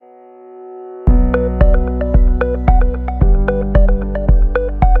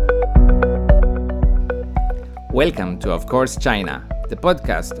Welcome to Of Course China, the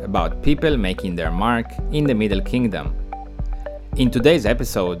podcast about people making their mark in the Middle Kingdom. In today's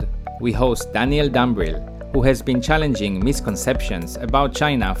episode, we host Daniel Dumbril, who has been challenging misconceptions about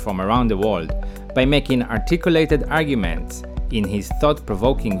China from around the world by making articulated arguments in his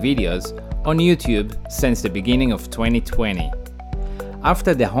thought-provoking videos on YouTube since the beginning of 2020.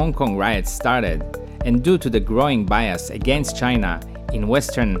 After the Hong Kong riots started, and due to the growing bias against China in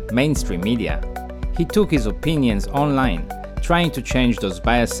Western mainstream media, he took his opinions online, trying to change those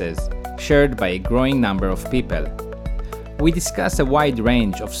biases shared by a growing number of people. We discuss a wide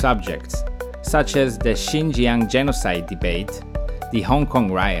range of subjects, such as the Xinjiang genocide debate, the Hong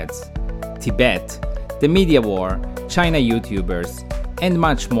Kong riots, Tibet, the media war, China YouTubers, and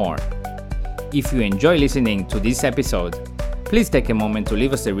much more. If you enjoy listening to this episode, please take a moment to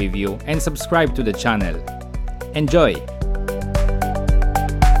leave us a review and subscribe to the channel. Enjoy!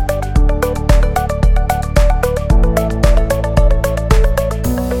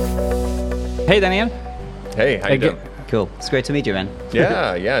 Hey Daniel. Hey, how you doing? Cool. It's great to meet you, man.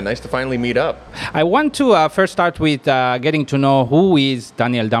 Yeah, nice to finally meet up. I want to first start with getting to know who is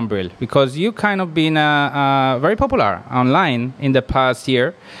Daniel Dumbril, because you kind of been very popular online in the past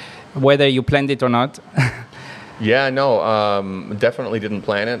year, whether you planned it or not. Yeah, no, definitely didn't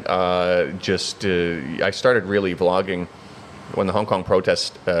plan it. I started really vlogging when the Hong Kong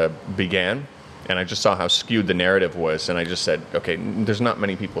protests began, and I just saw how skewed the narrative was, and I just said, okay, there's not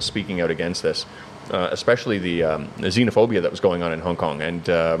many people speaking out against this. Especially the xenophobia that was going on in Hong Kong. And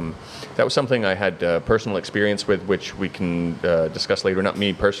that was something I had personal experience with, which we can discuss later. Not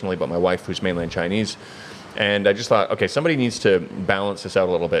me personally, but my wife, who's mainland Chinese. And I just thought, okay, somebody needs to balance this out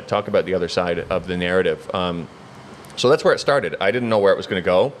a little bit, talk about the other side of the narrative. So that's where it started. I didn't know where it was going to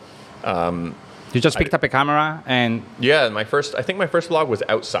go. You just picked up a camera and... Yeah, I think my first vlog was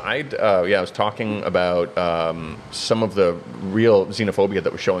outside. I was talking about some of the real xenophobia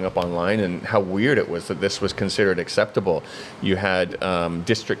that was showing up online and how weird it was that this was considered acceptable. You had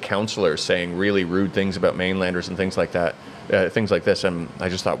district councillors saying really rude things about mainlanders and things like that, things like this. And I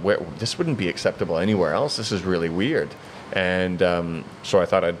just thought, this wouldn't be acceptable anywhere else. This is really weird. And so I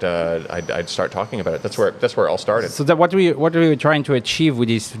thought I'd start talking about it. That's where it all started. So what were you trying to achieve with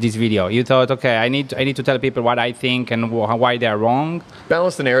this video? You thought, okay, I need to tell people what I think and why they are wrong.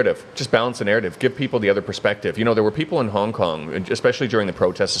 Balance the narrative. Just balance the narrative. Give people the other perspective. You know, there were people in Hong Kong, especially during the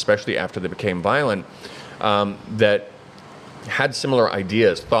protests, especially after they became violent, that had similar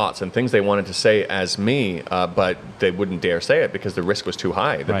ideas, thoughts, and things they wanted to say as me, but they wouldn't dare say it because the risk was too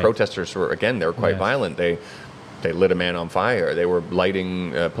high. The protesters were quite violent. They lit a man on fire. They were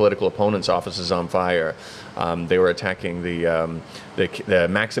lighting political opponents' offices on fire. They were attacking the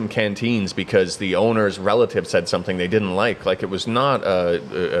Maxim canteens because the owner's relative said something they didn't like. Like, it was not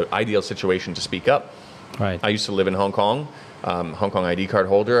an ideal situation to speak up. Right. I used to live in Hong Kong, Hong Kong ID card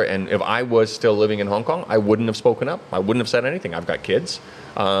holder, and if I was still living in Hong Kong, I wouldn't have spoken up. I wouldn't have said anything. I've got kids.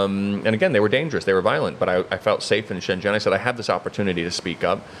 And again, they were dangerous. They were violent, but I felt safe in Shenzhen. I said, I have this opportunity to speak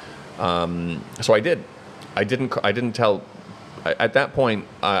up. So I did. I didn't tell. At that point,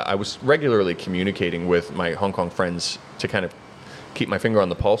 I was regularly communicating with my Hong Kong friends to kind of keep my finger on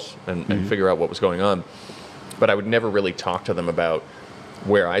the pulse and figure out what was going on. But I would never really talk to them about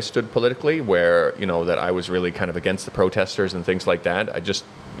where I stood politically, where, that I was really kind of against the protesters and things like that. I just,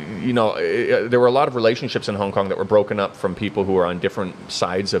 there were a lot of relationships in Hong Kong that were broken up from people who were on different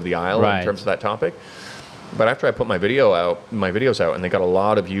sides of the aisle in terms of that topic. But after I put my videos out, and they got a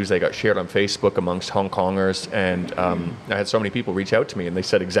lot of views, they got shared on Facebook amongst Hong Kongers, and I had so many people reach out to me, and they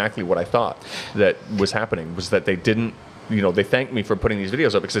said exactly what I thought that was happening, was that they didn't, they thanked me for putting these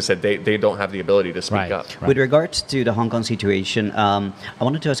videos up because they said they don't have the ability to speak up. With regards to the Hong Kong situation, I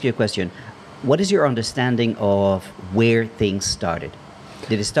wanted to ask you a question. What is your understanding of where things started?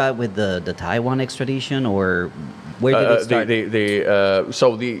 Did it start with the Taiwan extradition, or where did it start?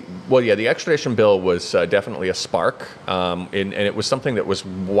 The extradition bill was definitely a spark, and it was something that was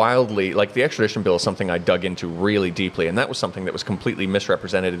wildly, like, the extradition bill is something I dug into really deeply, and that was something that was completely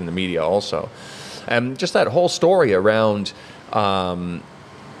misrepresented in the media also. Just that whole story around I'm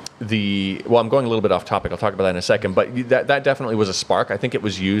going a little bit off topic. I'll talk about that in a second. But that definitely was a spark. I think it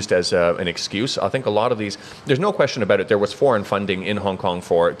was used as an excuse. I think a lot of these, there's no question about it, there was foreign funding in Hong Kong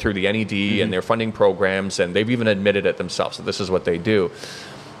for it through the NED and their funding programs, and they've even admitted it themselves that this is what they do.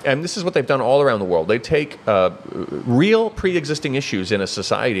 And this is what they've done all around the world. They take real pre-existing issues in a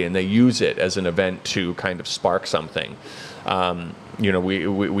society and they use it as an event to kind of spark something.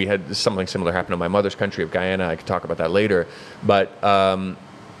 We had something similar happen in my mother's country of Guyana. I could talk about that later. But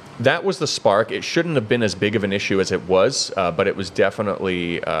that was the spark. It shouldn't have been as big of an issue as it was, but it was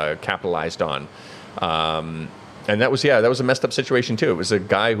definitely capitalized on. And that was a messed up situation too. It was a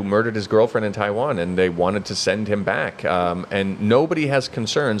guy who murdered his girlfriend in Taiwan, and they wanted to send him back. And nobody has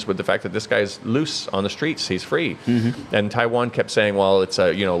concerns with the fact that this guy's loose on the streets; he's free. And Taiwan kept saying, "Well, it's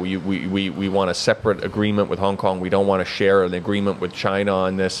we want a separate agreement with Hong Kong. We don't want to share an agreement with China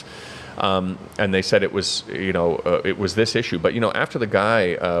on this." And they said it was it was this issue. But after the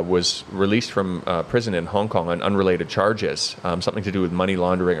guy was released from prison in Hong Kong on unrelated charges, something to do with money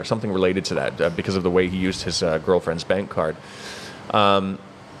laundering or something related to that, because of the way he used his girlfriend's bank card, a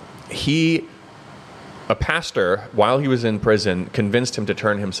pastor, while he was in prison, convinced him to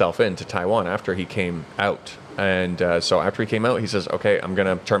turn himself in to Taiwan after he came out. And so after he came out, he says, "Okay, I'm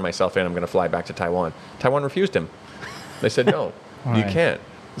going to turn myself in. I'm going to fly back to Taiwan." Taiwan refused him. They said, "No, you can't."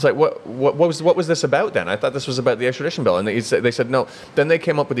 It's like, what was this about then? I thought this was about the extradition bill. And they said no. Then they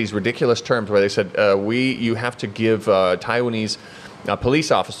came up with these ridiculous terms where they said, you have to give Taiwanese police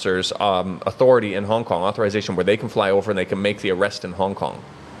officers authority in Hong Kong, authorization where they can fly over and they can make the arrest in Hong Kong.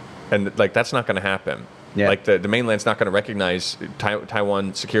 And like, that's not going to happen. Yeah. Like the mainland's not going to recognize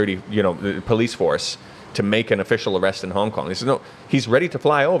Taiwan security, the police force to make an official arrest in Hong Kong. He said, no, he's ready to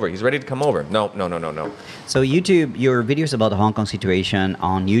fly over. He's ready to come over. No. So YouTube, your videos about the Hong Kong situation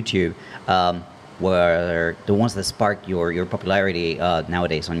on YouTube were the ones that sparked your popularity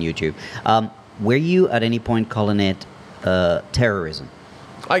nowadays on YouTube. Were you at any point calling it terrorism?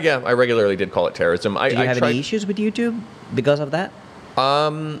 I regularly did call it terrorism. Did you have any issues with YouTube because of that?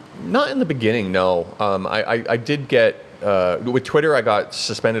 Not in the beginning, no. I did get... with Twitter, I got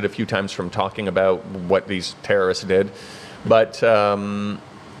suspended a few times from talking about what these terrorists did, but I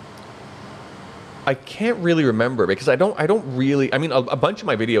can't really remember because I don't really. I mean, a bunch of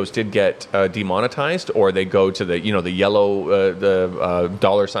my videos did get demonetized, or they go to the the yellow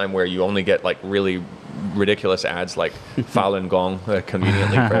dollar sign where you only get like really ridiculous ads like Falun Gong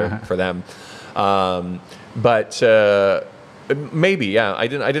conveniently for them, but maybe I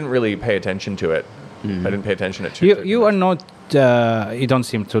didn't really pay attention to it. I didn't pay attention to it. You are not. You don't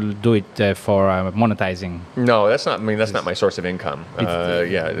seem to do it for monetizing. No, that's not. I mean, that's not my source of income.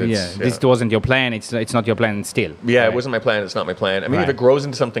 This wasn't your plan. It's not your plan still. Yeah, right? It wasn't my plan. It's not my plan. I mean, if it grows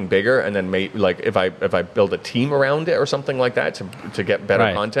into something bigger, and then if I build a team around it or something like that to get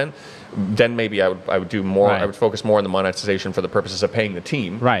better content, then maybe I would do more. Right. I would focus more on the monetization for the purposes of paying the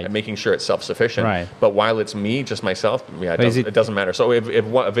team and making sure it's self-sufficient. Right. But while it's me, just myself, it doesn't matter. So if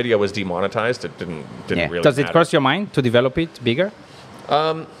a video was demonetized, it didn't really. Does it cross your mind to develop it bigger?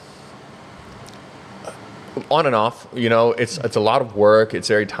 On and off, it's a lot of work. It's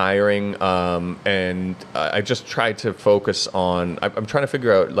very tiring, and I just try to focus on. I'm trying to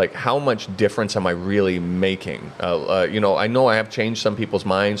figure out like how much difference am I really making. I know I have changed some people's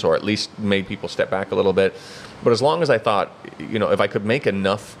minds, or at least made people step back a little bit. But as long as I thought, if I could make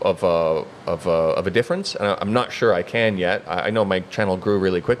enough of a difference, and I'm not sure I can yet. I know my channel grew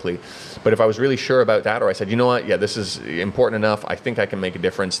really quickly, but if I was really sure about that, or I said, you know what, this is important enough, I think I can make a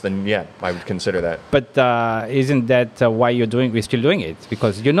difference, then I would consider that. But isn't that why we're still doing it?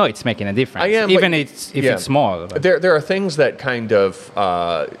 Because it's making a difference. I am, even if it's small. But. There are things that kind of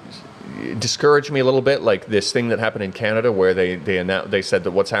discouraged me a little bit, like this thing that happened in Canada where they said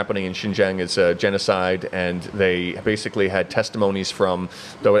that what's happening in Xinjiang is genocide, and they basically had testimonies from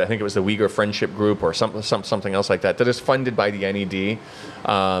I think it was the Uyghur Friendship Group or something else like that is funded by the NED,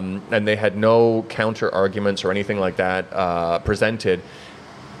 and they had no counter arguments or anything like that presented.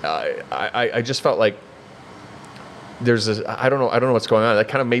 I just felt like I don't know what's going on. That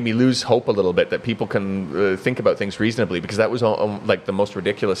kind of made me lose hope a little bit that people can think about things reasonably, because that was like the most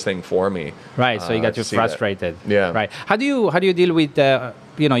ridiculous thing for me. Right. So you got you frustrated. That. Yeah. Right. How do you deal with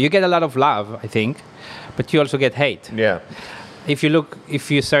you get a lot of love, I think, but you also get hate. Yeah. If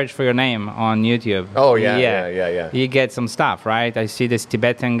you search for your name on YouTube. Oh yeah. You get some stuff, right? I see this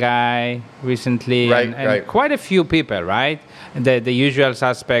Tibetan guy recently, right, and quite a few people, right? The usual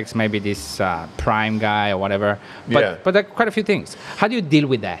suspects, maybe this Prime guy or whatever, but there are quite a few things. How do you deal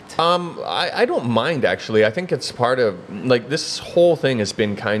with that? I don't mind, actually. I think it's part of, like, this whole thing has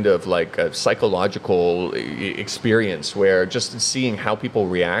been kind of like a psychological experience where just seeing how people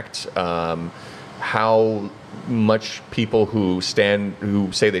react, how much people who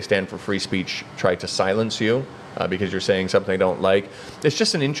say they stand for free speech try to silence you because you're saying something they don't like. It's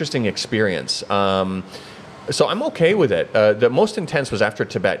just an interesting experience. So I'm okay with it. The most intense was after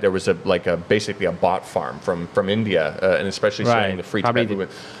Tibet. There was basically a bot farm from India, and especially starting the free Tibet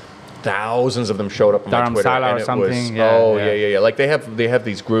movement. Thousands of them showed up on my Twitter, and it something. was Like they have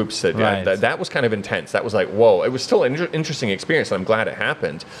these groups that was kind of intense. That was like, whoa. It was still an interesting experience, and I'm glad it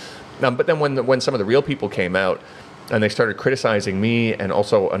happened. But then when some of the real people came out, and they started criticizing me and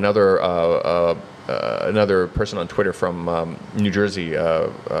also another person on Twitter from New Jersey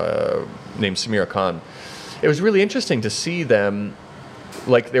named Samira Khan. It was really interesting to see them.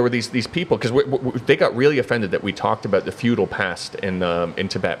 Like there were these people, because they got really offended that we talked about the feudal past in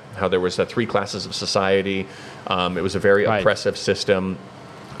Tibet, how there was 3 classes of society. It was a very oppressive system.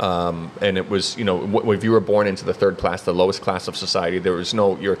 And it was, if you were born into the 3rd class, the lowest class of society, there was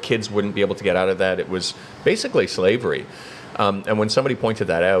your kids wouldn't be able to get out of that. It was basically slavery. And when somebody pointed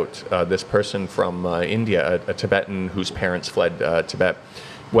that out, this person from India, a Tibetan whose parents fled Tibet,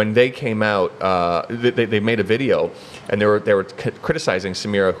 when they came out, they made a video, and they were criticizing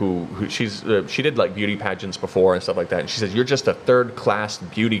Samira, who she did like beauty pageants before and stuff like that. And she says, "You're just a 3rd-class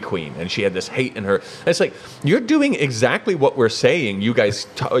beauty queen," and she had this hate in her. And it's like, you're doing exactly what we're saying. You guys,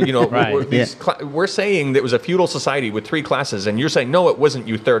 we're saying that it was a feudal society with 3 classes, and you're saying, no, it wasn't,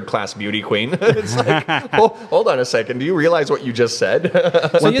 you 3rd-class beauty queen. It's like, hold on a second. Do you realize what you just said?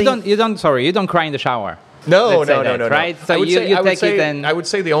 So you don't cry in the shower. No, right? So I would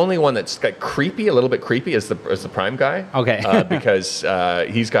say the only one that's a little bit creepy, is the Prime guy. Okay. Because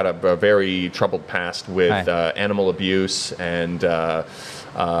he's got a very troubled past with animal abuse and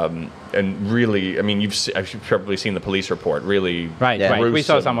really, I mean, you've probably seen the police report. Really, right. We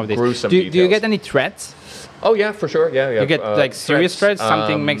saw some of this. Gruesome do details. you get any threats? Oh yeah, for sure. Yeah. You get serious threats.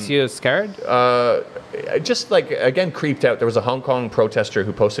 Something makes you scared. Just again creeped out. There was a Hong Kong protester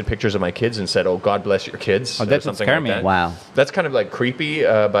who posted pictures of my kids and said, "Oh, God bless your kids." Oh, that something scare like me. that. Wow. That's kind of like creepy,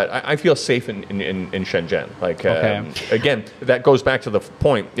 but I feel safe in Shenzhen. Again, that goes back to the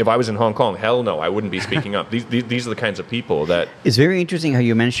point. If I was in Hong Kong, hell no, I wouldn't be speaking up. These are the kinds of people that. It's very interesting how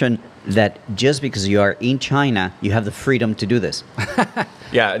you mentioned that just because you are in China, you have the freedom to do this.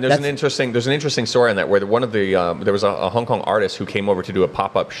 Yeah, and there's an interesting story on that, where there was a Hong Kong artist who came over to do a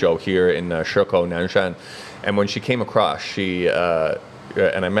pop-up show here in Shekou, Nanshan, and when she came across, and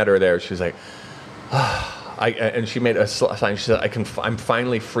I met her there. She's like, and she made a sign. She said, I'm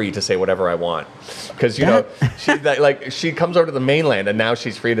finally free to say whatever I want," because she comes over to the mainland and now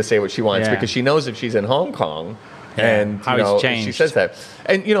she's free to say what she wants, because she knows if she's in Hong Kong. And she says that,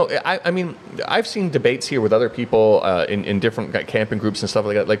 and I mean, I've seen debates here with other people in different camping groups and stuff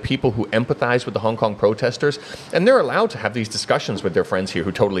like that, like people who empathize with the Hong Kong protesters, and they're allowed to have these discussions with their friends here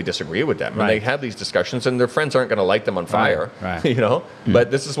who totally disagree with them, and they have these discussions, and their friends aren't going to light them on fire, But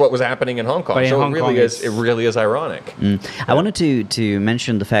this is what was happening in Hong Kong, so it really is ironic. I wanted to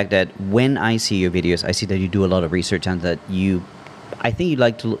mention the fact that when I see your videos, I see that you do a lot of research and that I think you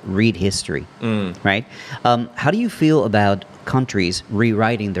like to read history, right? How do you feel about countries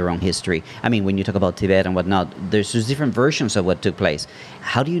rewriting their own history? I mean, when you talk about Tibet and whatnot, there's just different versions of what took place.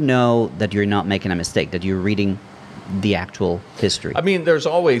 How do you know that you're not making a mistake, that you're reading the actual history? I mean, there's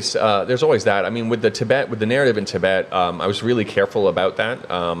always that. I mean, with the narrative in Tibet, I was really careful about that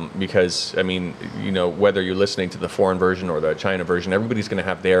because, I mean, whether you're listening to the foreign version or the China version, everybody's going to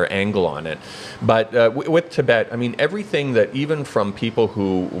have their angle on it. But with Tibet, I mean, everything that even from people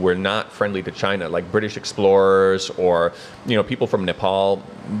who were not friendly to China, like British explorers or people from Nepal,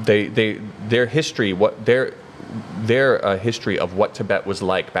 their history, their history of what Tibet was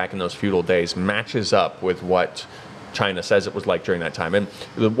like back in those feudal days matches up with what China says it was like during that time. And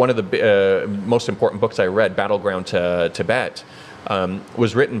one of the most important books I read, Battleground to Tibet,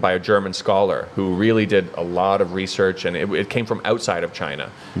 was written by a German scholar who really did a lot of research, and it came from outside of China.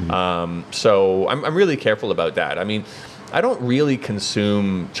 So I'm really careful about that. I mean, I don't really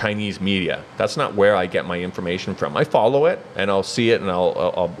consume Chinese media. That's not where I get my information from. I follow it, and I'll see it, and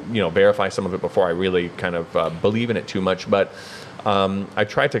I'll verify some of it before I really kind of believe in it too much. But I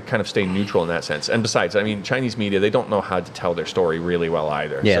try to kind of stay neutral in that sense. And besides, I mean, Chinese media, they don't know how to tell their story really well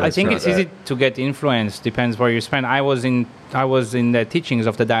either. Yeah, so I think it's easy to get influenced. Depends where you spend. I was in the teachings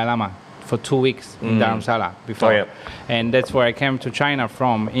of the Dalai Lama for 2 weeks in Dharamsala before. Oh, yeah. And that's where I came to China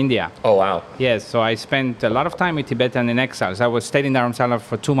from India. Oh, wow. Yes, so I spent a lot of time with Tibetan in exiles. I was staying in Dharamsala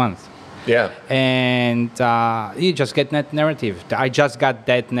for 2 months. Yeah. And you just get that narrative. I just got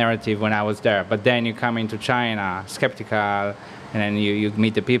that narrative when I was there. But then you come into China, skeptical, and then you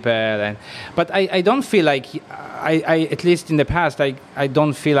meet the people. But I don't feel like, I at least in the past, I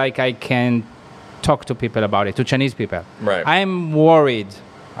don't feel like I can talk to people about it, to Chinese people. Right. I'm worried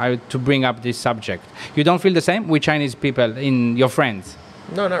to bring up this subject. You don't feel the same with Chinese people, in your friends?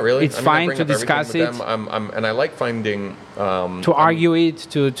 No, not really. It's fine to discuss it. And I like finding... to argue it,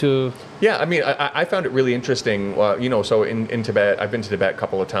 to... Yeah, I mean, I found it really interesting. So in Tibet, I've been to Tibet a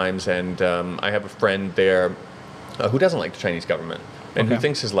couple of times, and I have a friend there who doesn't like the Chinese government. and who Okay.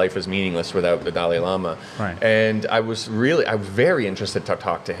 thinks his life is meaningless without the Dalai Lama. Right. And I was very interested to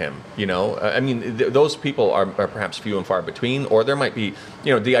talk to him. You know, I mean, those people are perhaps few and far between, or there might be,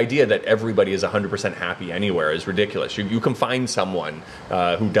 you know, the idea that everybody is 100% happy anywhere is ridiculous. You can find someone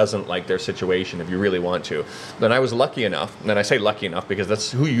who doesn't like their situation if you really want to. And I was lucky enough, and I say lucky enough because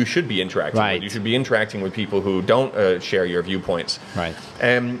that's who you should be interacting Right. with. You should be interacting with people who don't share your viewpoints. Right.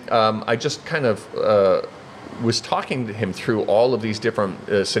 And I just kind of was talking to him through all of these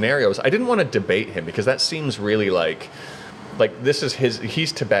different scenarios. I didn't want to debate him because that seems really like this is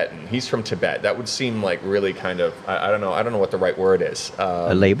he's Tibetan. He's from Tibet. That would seem like really kind of, I don't know what the right word is.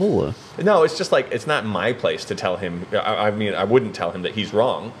 A label? Or? No, it's just like, it's not my place to tell him. I mean, I wouldn't tell him that he's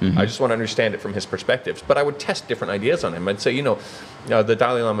wrong. I just want to understand it from his perspectives. But I would test different ideas on him. I'd say, the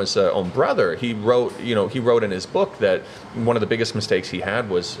Dalai Lama's own brother, he wrote in his book that one of the biggest mistakes he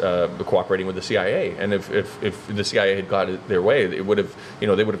had was cooperating with the CIA. And if the CIA had got it their way, it would have, they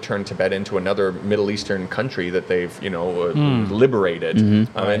would have turned Tibet into another Middle Eastern country that they've, liberated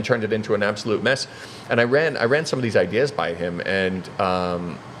and turned it into an absolute mess. And I ran some of these ideas by him, and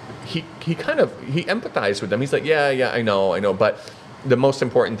he empathized with them. He's like, yeah, I know, but the most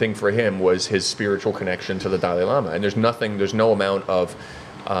important thing for him was his spiritual connection to the Dalai Lama. And there's no amount of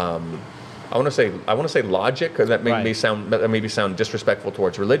I want to say logic, because that may sound disrespectful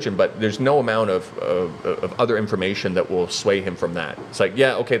towards religion, but there's no amount of other information that will sway him from that. It's like,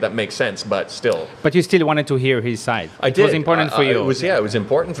 yeah, okay, that makes sense, but still. But you still wanted to hear his side. It was important for you. It was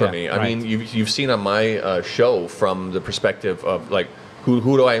important for me. I right. mean, you've seen on my show from the perspective of like,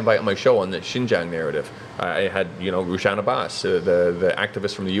 who do I invite on my show on the Xinjiang narrative? I had, Rushan Abbas, the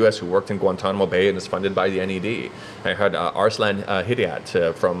activist from the U.S. who worked in Guantanamo Bay and is funded by the NED. I had Arslan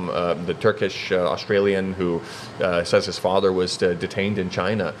Hidayat from the Turkish Australian who says his father was detained in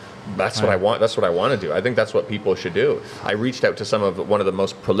China. That's what I want. That's what I want to do. I think that's what people should do. I reached out to one of the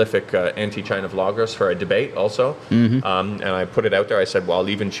most prolific anti-China vloggers for a debate also, and I put it out there. I said, well, I'll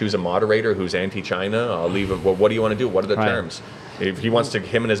even choose a moderator who's anti-China. I'll leave him. Well, what do you want to do? What are the terms? If he wants to,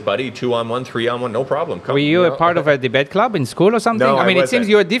 him and his buddy, 2-on-1, 3-on-1, no problem. Come, Were you a part of a debate club in school or something? No, I mean, I it seems wasn't.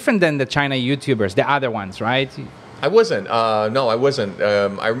 you're different than the China YouTubers, the other ones, right? I wasn't. No, I wasn't.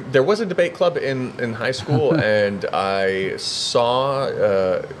 There was a debate club in high school, and I saw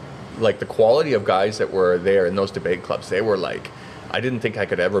like the quality of guys that were there in those debate clubs. They were like, I didn't think I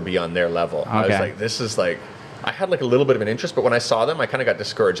could ever be on their level. I was like, this is like. I had like a little bit of an interest, but when I saw them, I kind of got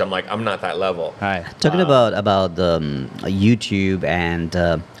discouraged. I'm like, I'm not that level. Right. Talking about YouTube and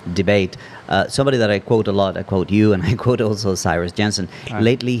debate, somebody that I quote a lot, I quote you, and I quote also Cyrus Jensen. Right.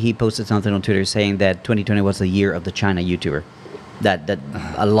 Lately, he posted something on Twitter saying that 2020 was the year of the China YouTuber. That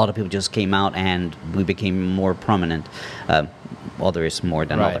a lot of people just came out and we became more prominent. Others more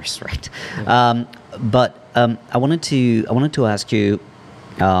than Right. others, right? But I wanted to ask you.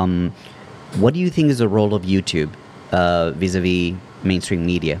 What do you think is the role of YouTube vis-a-vis mainstream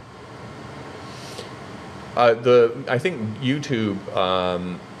media? I think YouTube.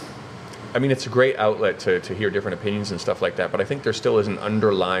 I mean, it's a great outlet to hear different opinions and stuff like that. But I think there still is an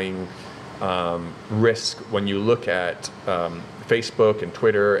underlying risk when you look at Facebook and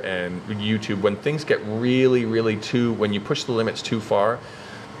Twitter and YouTube. When things get really, really when you push the limits too far.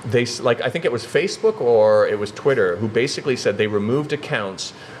 I think it was Facebook or it was Twitter who basically said they removed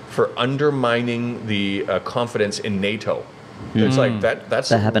accounts for undermining the confidence in NATO. It's like that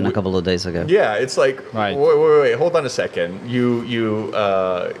happened a couple of days ago. Yeah, it's like Right. wait, hold on a second. You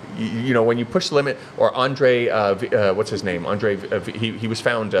when you push the limit, or Andre, what's his name? Andre, he was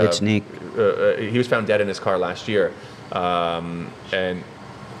found. Vichnik. He was found dead in his car last year, and.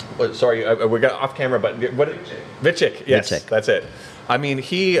 Sorry, we got off camera, but what? Vicek, yes, Vicek. that's it. I mean,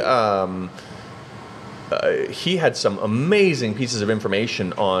 he had some amazing pieces of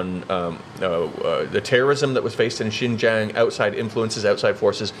information on the terrorism that was faced in Xinjiang, outside influences, outside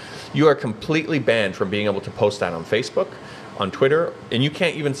forces. You are completely banned from being able to post that on Facebook, on Twitter, and you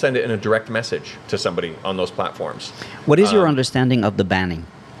can't even send it in a direct message to somebody on those platforms. What is your understanding of the banning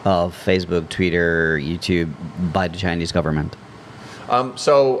of Facebook, Twitter, YouTube by the Chinese government?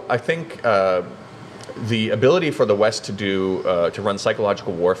 So I think the ability for the West to run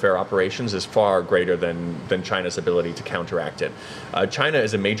psychological warfare operations is far greater than China's ability to counteract it. China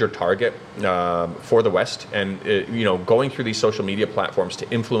is a major target for the West, and going through these social media platforms to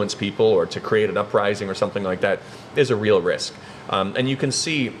influence people or to create an uprising or something like that is a real risk. And you can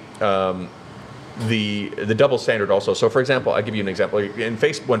see the double standard also. So, for example, I'll give you an example.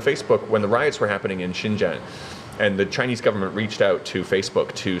 When the riots were happening in Xinjiang, and the Chinese government reached out to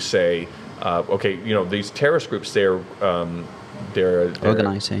Facebook to say, okay, these terrorist groups, they're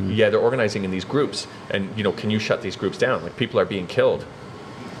Organizing. Yeah, they're organizing in these groups, and can you shut these groups down? Like, people are being killed,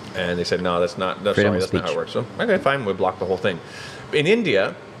 and they said, no, that's not how it works. So okay, fine, we'll block the whole thing. In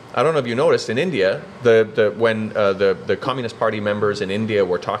India, I don't know if you noticed, in India, when the Communist Party members in India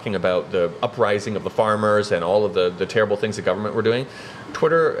were talking about the uprising of the farmers and all of the terrible things the government were doing,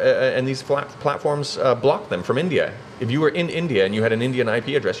 Twitter and these platforms blocked them from India. If you were in India and you had an Indian IP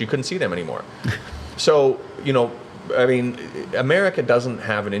address, you couldn't see them anymore. So, I mean, America doesn't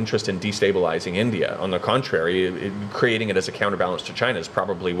have an interest in destabilizing India. On the contrary, creating it as a counterbalance to China is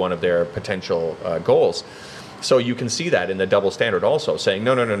probably one of their potential goals. So you can see that in the double standard also, saying,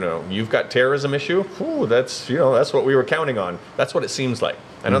 no, you've got terrorism issue. Ooh, that's what we were counting on. That's what it seems like.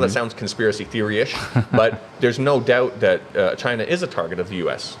 I know that sounds conspiracy theory-ish, but there's no doubt that China is a target of the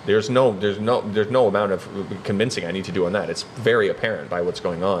U.S. There's no amount of convincing I need to do on that. It's very apparent by what's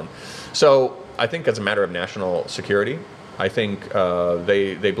going on. So I think as a matter of national security, I think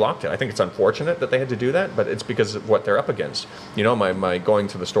they blocked it. I think it's unfortunate that they had to do that, but it's because of what they're up against. My going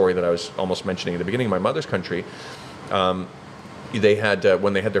to the story that I was almost mentioning at the beginning, my mother's country, they had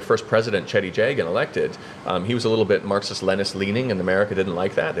when they had their first president, Chetty Jagan, elected, he was a little bit Marxist-Leninist leaning, and America didn't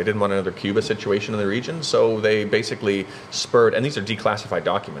like that. They didn't want another Cuba situation in the region, so they basically spurred, and these are declassified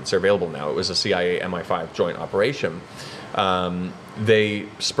documents, they're available now. It was a CIA-MI5 joint operation. They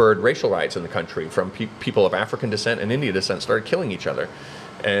spurred racial riots in the country from people of African descent and Indian descent started killing each other.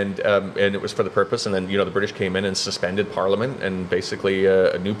 And it was for the purpose, and then the British came in and suspended Parliament, and basically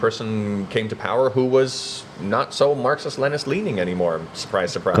a new person came to power who was not so Marxist-Leninist leaning anymore.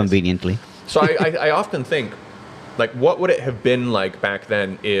 Surprise, surprise. Conveniently. So I often think, like, what would it have been like back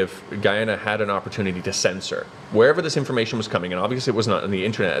then if Guyana had an opportunity to censor wherever this information was coming? And obviously it was not on the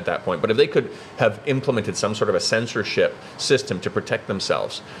internet at that point, but if they could have implemented some sort of a censorship system to protect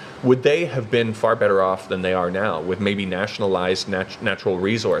themselves, would they have been far better off than they are now with maybe nationalized natural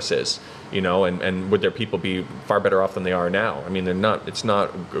resources, and would their people be far better off than they are now? I mean, it's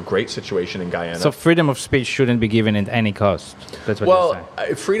not a great situation in Guyana. So freedom of speech shouldn't be given at any cost. That's what you're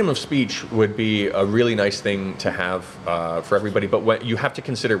saying. Freedom of speech would be a really nice thing to have for everybody, but you have to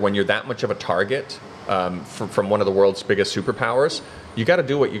consider when you're that much of a target from one of the world's biggest superpowers, you got to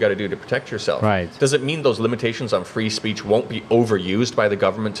do what you got to do to protect yourself. Right. Does it mean those limitations on free speech won't be overused by the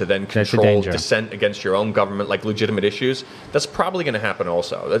government to then control dissent against your own government, like legitimate issues? That's probably going to happen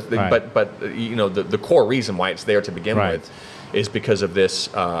also. Right. But the core reason why it's there to begin with is because of this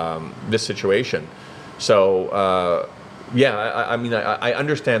this situation. So. I mean, I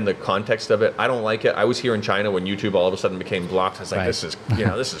understand the context of it. I don't like it. I was here in China when YouTube all of a sudden became blocked. I was like,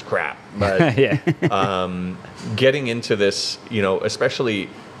 this is crap. But getting into this, especially,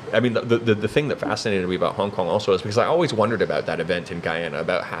 I mean, the thing that fascinated me about Hong Kong also is because I always wondered about that event in Guyana,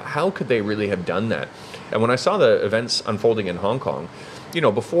 about how could they really have done that? And when I saw the events unfolding in Hong Kong,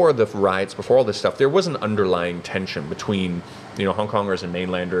 before the riots, before all this stuff, there was an underlying tension between, Hong Kongers and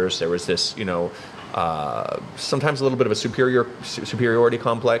mainlanders. There was this, sometimes a little bit of a superiority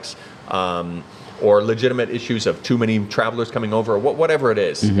complex, or legitimate issues of too many travelers coming over, or whatever it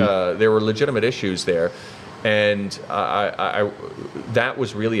is. There were legitimate issues there, and that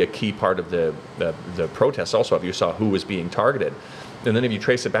was really a key part of the protests. Also, if you saw who was being targeted. And then if you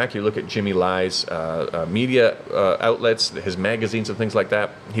trace it back, you look at Jimmy Lai's media outlets, his magazines and things like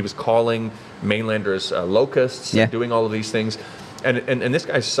that. He was calling mainlanders locusts, doing all of these things. And this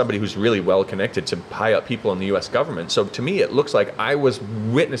guy's somebody who's really well connected to high up people in the U.S. government. So to me, it looks like I was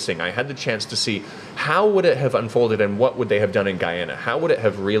witnessing. I had the chance to see how would it have unfolded and what would they have done in Guyana? How would it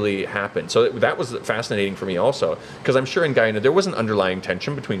have really happened? So that was fascinating for me also, because I'm sure in Guyana there was an underlying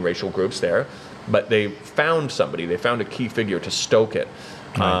tension between racial groups there, but they found a key figure to stoke it.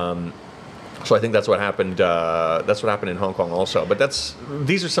 Right. So I think that's what happened. That's what happened in Hong Kong also. But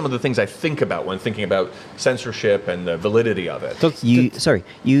these are some of the things I think about when thinking about censorship and the validity of it.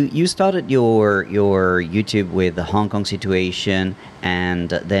 You started your YouTube with the Hong Kong situation, and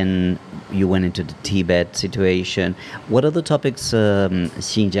then you went into the Tibet situation. What other topics,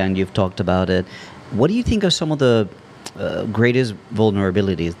 Xinjiang? You've talked about it. What do you think are some of the greatest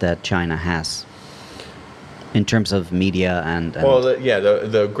vulnerabilities that China has in terms of media and well,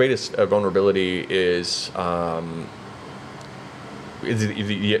 the greatest vulnerability is the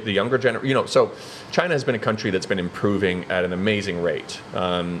younger generation. So China has been a country that's been improving at an amazing rate.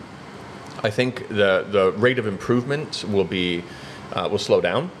 I think the rate of improvement will slow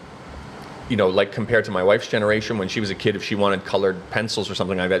down. like compared to my wife's generation, when she was a kid, if she wanted colored pencils or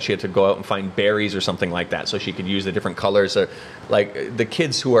something like that, she had to go out and find berries or something like that so she could use the different colors. Like the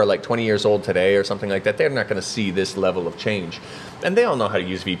kids who are like 20 years old today or something like that, they're not going to see this level of change. And they all know how to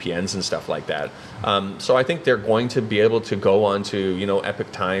use VPNs and stuff like that. So I think they're going to be able to go on to,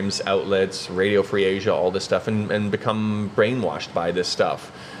 Epoch Times outlets, Radio Free Asia, all this stuff, and become brainwashed by this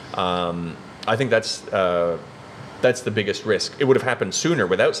stuff. I think that's the biggest risk. It would have happened sooner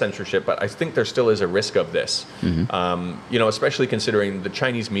without censorship, but I think there still is a risk of this. Especially considering the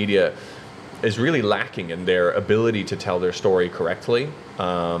Chinese media is really lacking in their ability to tell their story correctly.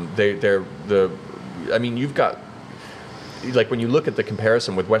 You've got, like when you look at the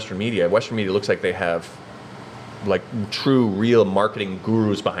comparison with Western media looks like they have like true, real marketing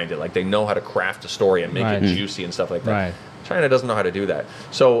gurus behind it. Like they know how to craft a story and make it juicy and stuff like that. Right. China doesn't know how to do that.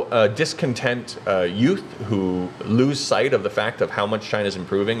 So discontent youth who lose sight of the fact of how much China is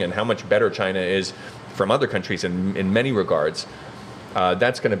improving and how much better China is from other countries in many regards,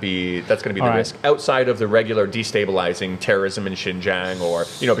 that's going to be the risk. Outside of the regular destabilizing terrorism in Xinjiang, or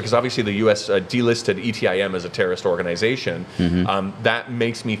because obviously the U.S. Delisted ETIM as a terrorist organization, that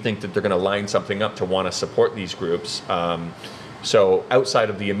makes me think that they're going to line something up to want to support these groups. So outside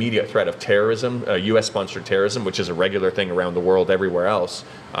of the immediate threat of terrorism, U.S.-sponsored terrorism, which is a regular thing around the world everywhere else,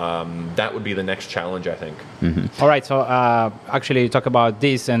 that would be the next challenge, I think. All right, so actually talk about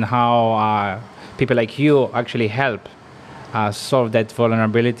this and how people like you actually help solve that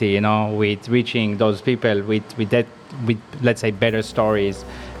vulnerability, with reaching those people with let's say better stories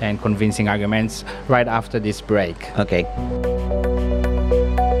and convincing arguments right after this break. Okay.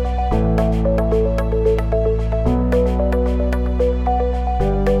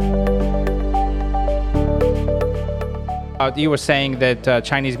 You were saying that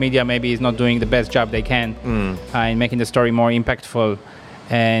Chinese media maybe is not doing the best job they can in making the story more impactful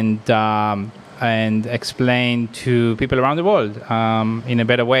and explain to people around the world in a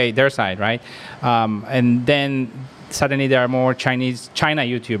better way their side, right? And then suddenly there are more China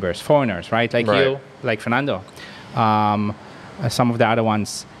YouTubers, foreigners, right? Like you, like Fernando, some of the other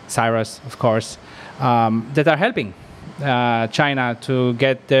ones, Cyrus, of course, that are helping China to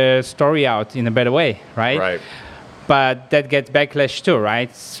get the story out in a better way, right? Right. But that gets backlash too, right?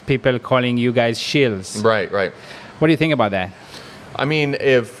 People calling you guys shills. Right. What do you think about that? I mean,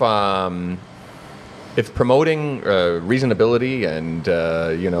 if promoting reasonability and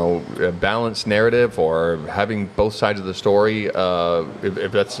a balanced narrative, or having both sides of the story,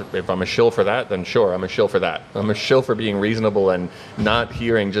 if I'm a shill for that, then sure, I'm a shill for that. I'm a shill for being reasonable and not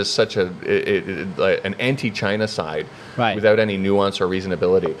hearing just such an anti-China side without any nuance or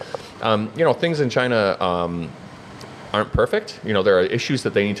reasonability. Things in China aren't perfect. There are issues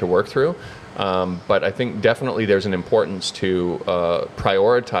that they need to work through. But I think definitely there's an importance to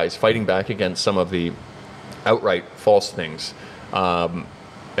prioritize fighting back against some of the outright false things.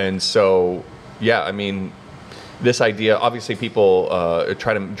 And so, this idea, obviously people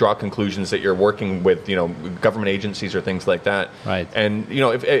try to draw conclusions that you're working with, government agencies or things like that. Right. And,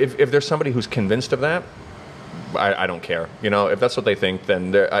 if there's somebody who's convinced of that, I don't care. If that's what they think,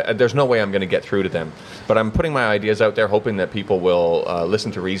 then there's no way I'm going to get through to them. But I'm putting my ideas out there, hoping that people will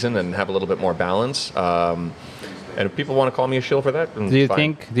listen to reason and have a little bit more balance. And if people want to call me a shill for that, then do you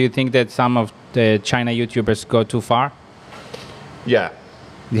fine. think that some of the China YouTubers go too far? Yeah.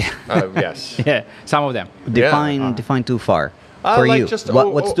 Yeah. Yes. Yeah. Some of them. Define too far. For you,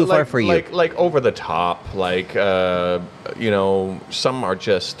 what's too far for you? Like over the top. Some are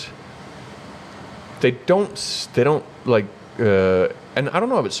just. They don't like, and I don't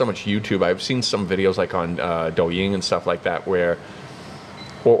know if it's so much YouTube. I've seen some videos like on Douyin and stuff like that, where,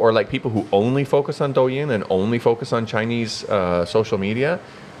 or like people who only focus on Douyin and only focus on Chinese social media.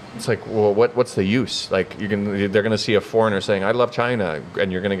 It's like, well, what's the use? Like they're gonna see a foreigner saying, "I love China,"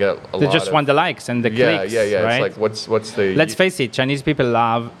 and you're gonna get They just want the likes and the clicks. Yeah. Right? It's like, what's the? Let's face it, Chinese people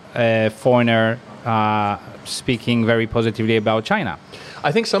love a foreigner speaking very positively about China.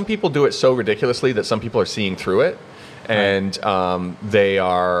 I think some people do it so ridiculously that some people are seeing through it, and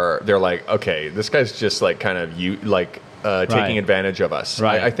they're like, okay, this guy's just like kind of taking advantage of us.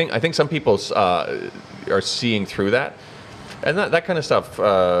 Right. I think some people are seeing through that, and that kind of stuff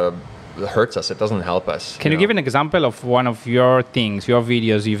hurts us. It doesn't help us. Can you give an example of one of your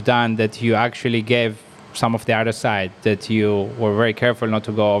videos you've done that you actually gave some of the other side, that you were very careful not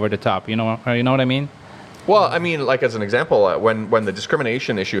to go over the top? You know what I mean? Well, I mean, like as an example, when the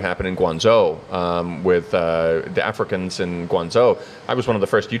discrimination issue happened in Guangzhou with the Africans in Guangzhou, I was one of the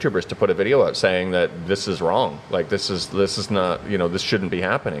first YouTubers to put a video out saying that this is wrong. Like this is not, this shouldn't be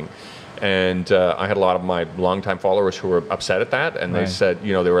happening. And I had a lot of my longtime followers who were upset at that, and they Right. said,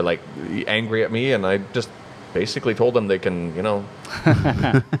 you know, they were like angry at me, and I just basically told them they can, you know,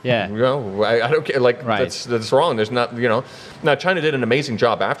 Yeah. I don't care. Like Right. that's wrong. There's not, you know. Now China did an amazing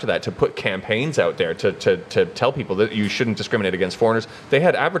job after that to put campaigns out there to tell people that you shouldn't discriminate against foreigners. They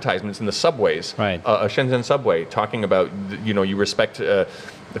had advertisements in the subways, Right. A Shenzhen subway, talking about, you know, you respect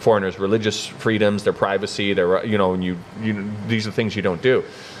the foreigners' religious freedoms, their privacy, their, you know, and you these are things you don't do.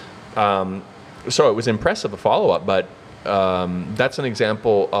 So it was impressive, the follow-up, but that's an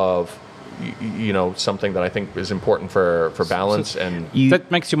example of, you know, something that I think is important for balance and.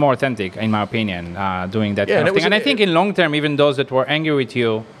 That makes you more authentic, in my opinion, doing that Yeah, kind and of it was thing. And I a- think in long term, even those that were angry with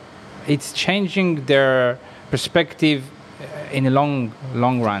you, it's changing their perspective in the long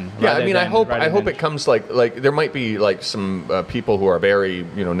run. Yeah, I rather mean, I than- hope rather it than- comes like there might be like some people who are very,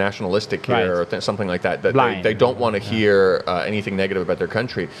 you know, nationalistic here Right. or something like that Blind. they don't want to hear anything negative about their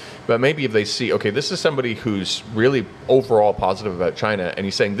country, but maybe if they see, okay, this is somebody who's really overall positive about China and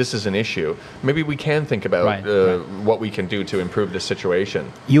he's saying this is an issue, maybe we can think about Right. what we can do to improve this situation.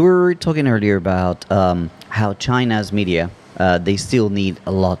 You were talking earlier about how China's media, they still need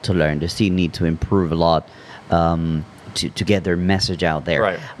a lot to learn. They still need to improve a lot to get their message out there.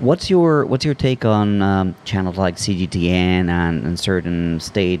 Right. What's your take on channels like CGTN and certain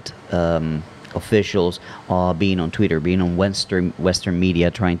state officials being on Twitter, being on Western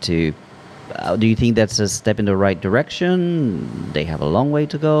media, trying to? Do you think that's a step in the right direction? They have a long way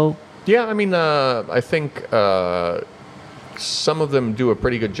to go. Yeah, I mean, I think some of them do a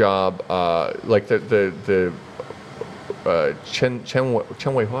pretty good job. Like the Chen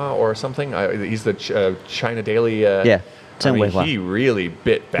Weihua or something. He's the China Daily. Yeah, Chen I mean, Weihua. he really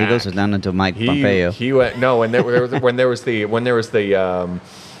bit back. He goes down into Mike Pompeo. He went no when there was the where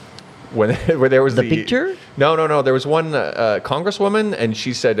there was The picture? No. There was one congresswoman, and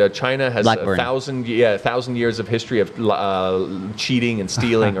she said China has Blackburn. 1,000 years of history of cheating and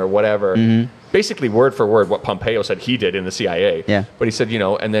stealing or whatever. Basically, word for word, what Pompeo said he did in the CIA. Yeah. But he said, you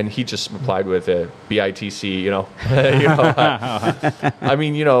know, and then he just replied with BITC, you know. I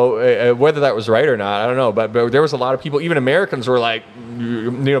mean, you know, whether that was right or not, I don't know. But there was a lot of people, even Americans were like,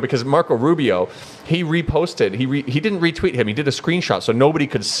 you know, because Marco Rubio, he reposted, he didn't retweet him, he did a screenshot so nobody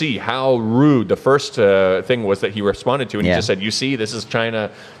could see how rude the first thing was that he responded to. And Yeah. he just said, you see, this is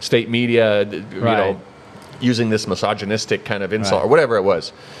China state media, you Right. know, using this misogynistic kind of insult Right. or whatever it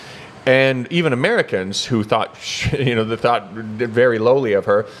was. And even Americans who thought, you know, they thought very lowly of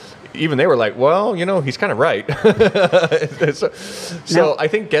her, even they were like, well, you know, he's kind of right. so Now- I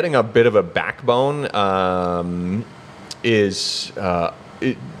think getting a bit of a backbone is,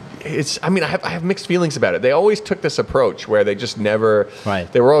 it's. I mean, I have mixed feelings about it. They always took this approach where they just never.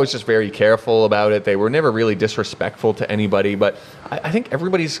 Right. They were always just very careful about it. They were never really disrespectful to anybody. But I think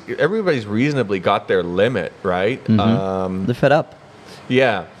everybody's reasonably got their limit, right? They're fed up.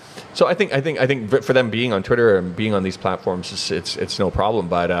 Yeah. So I think for them being on Twitter and being on these platforms, it's no problem.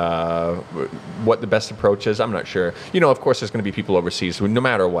 But what the best approach is, I'm not sure. You know, of course, there's going to be people overseas who, no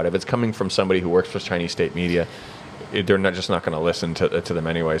matter what, if it's coming from somebody who works for Chinese state media, they're not going to listen to them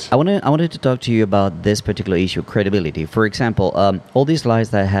anyways. I wanted to talk to you about this particular issue, credibility. For example, all these lies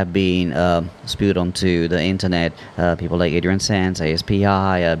that have been spewed onto the internet, people like Adrian Sands,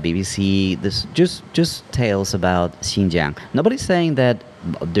 ASPI, BBC, this just tales about Xinjiang. Nobody's saying that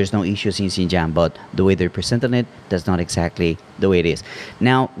there's no issues in Xinjiang, but the way they're presenting it, that's not exactly the way it is.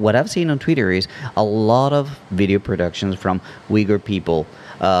 Now, what I've seen on Twitter is a lot of video productions from Uyghur people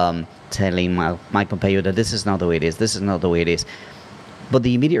telling Mike Pompeo that this is not the way it is, this is not the way it is. But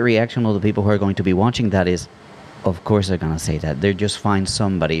the immediate reaction of the people who are going to be watching that is, of course they're going to say that. They just find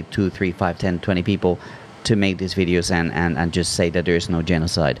somebody, 2, 3, 5, 10, 20 people to make these videos and just say that there is no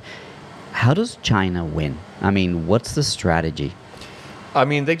genocide. How does China win? I mean, what's the strategy? I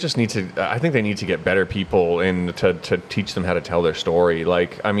mean, they just need to. I think they need to get better people in to teach them how to tell their story.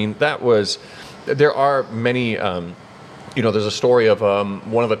 Like, I mean, there are many. You know, there's a story of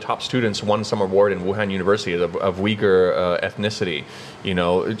one of the top students won some award in Wuhan University of Uyghur ethnicity. You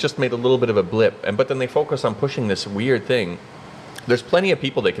know, it just made a little bit of a blip, but then they focus on pushing this weird thing. There's plenty of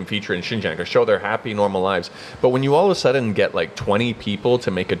people they can feature in Xinjiang to show their happy, normal lives. But when you all of a sudden get like 20 people to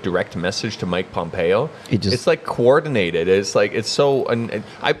make a direct message to Mike Pompeo, it's like coordinated. It's like, it's so. And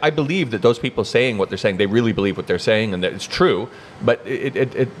I believe that those people saying what they're saying, they really believe what they're saying and that it's true. But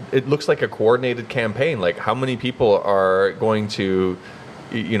it looks like a coordinated campaign. Like, how many people are going to,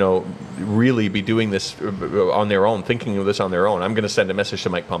 you know, really be doing this on their own, thinking of this on their own? I'm going to send a message to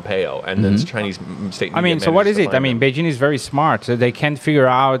Mike Pompeo, and then the Chinese state media. I mean, so what is manages to it? I find mean, them. Beijing is very smart. So they can't figure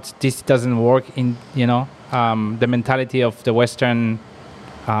out this doesn't work in, you know, the mentality of the Western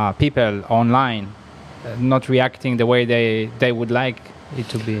people online not reacting the way they would like it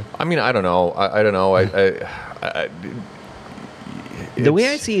to be? I mean, I don't know. I don't know. The way I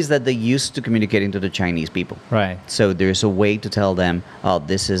it's- see is that they used to communicating to the Chinese people. Right. So there's a way to tell them, oh,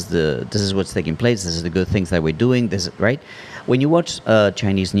 this is what's taking place. This is the good things that we're doing. This is right. When you watch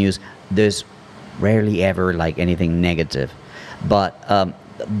Chinese news, there's rarely ever like anything negative, but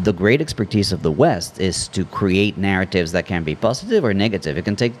the great expertise of the West is to create narratives that can be positive or negative. It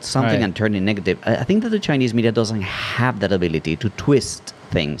can take something Right. and turn it negative. I think that the Chinese media doesn't have that ability to twist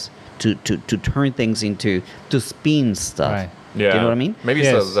things, to turn things into to spin stuff. Right. Do you know what I mean? Maybe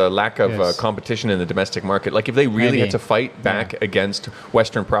Yes. it's the lack of Yes. competition in the domestic market. Like if they really Maybe. had to fight back against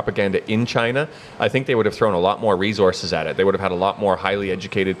Western propaganda in China, I think they would have thrown a lot more resources at it. They would have had a lot more highly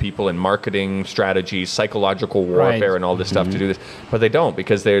educated people in marketing strategies, psychological warfare, Right. and all this stuff to do this. But they don't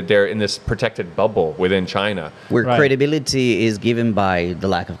because they're in this protected bubble within China. Where Right. credibility is given by the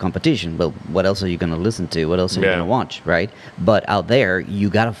lack of competition. But what else are you going to listen to? What else are you Yeah. going to watch, right? But out there, you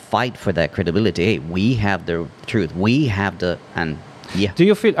got to fight for that credibility. Hey, we have the truth. We have the and yeah. Do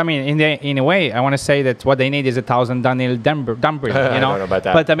you feel? I mean, in a way, I want to say that what they need is 1,000 Daniel Dumbrell. I You know? don't know about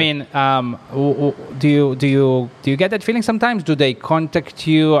that. But I mean, do you get that feeling sometimes? Do they contact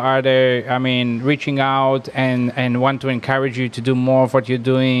you? Are they? I mean, reaching out and want to encourage you to do more of what you're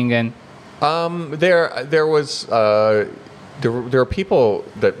doing? And There are people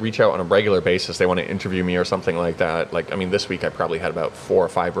that reach out on a regular basis. They want to interview me or something like that. Like, I mean, this week I probably had about 4 or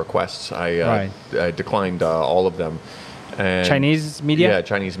 5 requests. I declined all of them. And Chinese media? Yeah,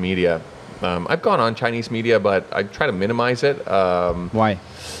 Chinese media. I've gone on Chinese media, but I try to minimize it. Why?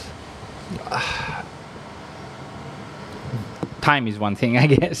 Time is one thing, I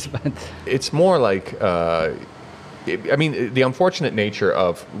guess, but It's more like, I mean, the unfortunate nature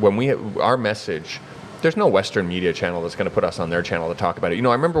of when our message. There's no Western media channel that's going to put us on their channel to talk about it. You know,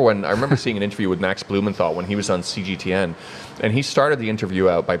 I remember seeing an interview with Max Blumenthal when he was on CGTN, and he started the interview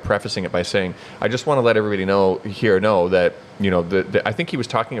out by prefacing it by saying, "I just want to let everybody know that you know I think he was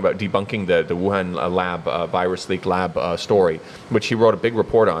talking about debunking the Wuhan lab virus leak lab story, which he wrote a big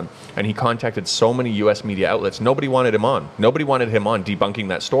report on, and he contacted so many U.S. media outlets. Nobody wanted him on. Nobody wanted him on debunking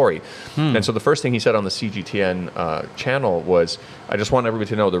that story. And so the first thing he said on the CGTN channel was, I just want everybody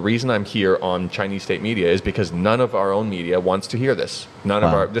to know the reason I'm here on Chinese state media is because none of our own media wants to hear this.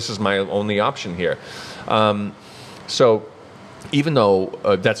 This is my only option here. So even though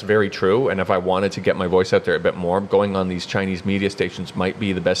that's very true, and if I wanted to get my voice out there a bit more, going on these Chinese media stations might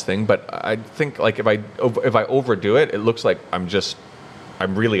be the best thing. But I think like if I overdo it, it looks like I'm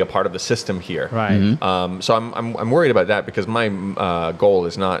really a part of the system here. right. So I'm worried about that because my goal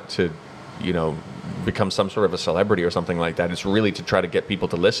is not to, you know, become some sort of a celebrity or something like that. It's really to try to get people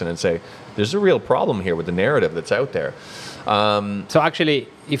to listen and say, there's a real problem here with the narrative that's out there. So actually,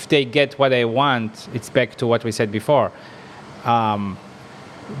 if they get what they want, it's back to what we said before.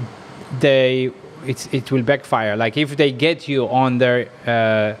 It will backfire. Like if they get you on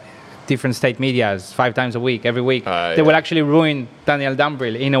their different state medias 5 times a week, every week, they will actually ruin Daniel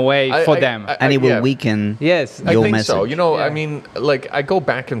Dumbrell in a way for them. And it will yeah. weaken Yes. I your think message. so. You know, Yeah. I mean, like I go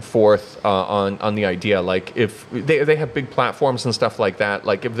back and forth on the idea. Like if they have big platforms and stuff like that.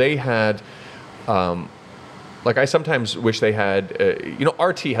 Like if they had, like I sometimes wish they had. You know,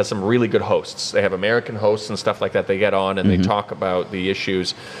 RT has some really good hosts. They have American hosts and stuff like that. They get on and they talk about the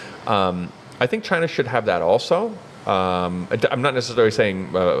issues. I think China should have that also. I'm not necessarily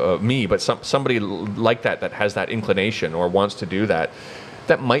saying me, but somebody like that has that inclination or wants to do that.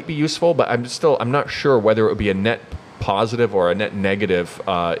 That might be useful, but I'm not sure whether it would be a net positive or a net negative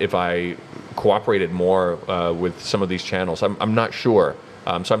if I cooperated more with some of these channels. I'm not sure,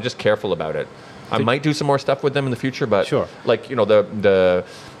 so I'm just careful about it. I might do some more stuff with them in the future, but Sure. like you know the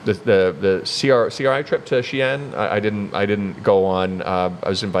CRI trip to Xi'an, I didn't go on. I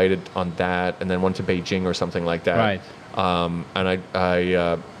was invited on that, and then went to Beijing or something like that. Right. And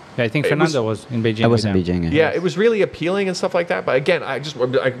I think It Fernando was in Beijing. I was with in them. Beijing. yeah, it was really appealing and stuff like that. But again,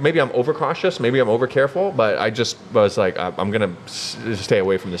 maybe I'm overcautious, maybe I'm over careful, but I just was like, I'm gonna stay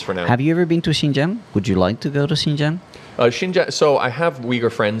away from this for now. Have you ever been to Xinjiang? Would you like to go to Xinjiang? Xinjiang. So I have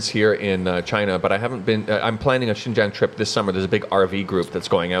Uyghur friends here in China, but I haven't been. I'm planning a Xinjiang trip this summer. There's a big RV group that's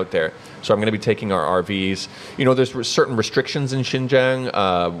going out there, so I'm going to be taking our RVs. You know, there's certain restrictions in Xinjiang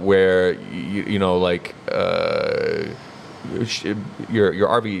where you know, like your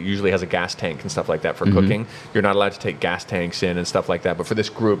RV usually has a gas tank and stuff like that for cooking. You're not allowed to take gas tanks in and stuff like that. But for this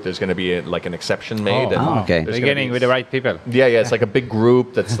group, there's going to be like an exception made. And okay. there's We're gonna getting be- with the right people. Yeah, it's like a big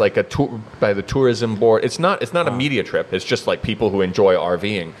group that's like a tour by the tourism board. It's not a media trip. It's just like people who enjoy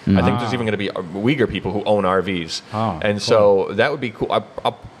RVing. I think there's even going to be Uyghur people who own RVs, and so that would be cool.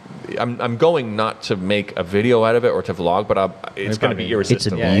 I'm going not to make a video out of it or to vlog, but it's going to be It's a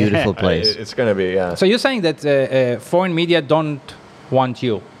irresistible. beautiful place. It's going to be, yeah. So you're saying that foreign media don't want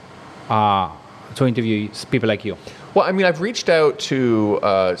you to interview people like you? Well, I mean, I've reached out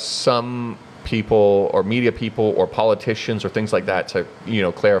to some people or media people or politicians or things like that to,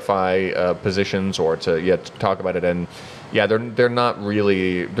 clarify positions or to talk about it. And yeah, they're not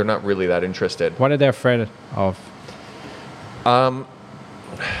really that interested. What are they afraid of?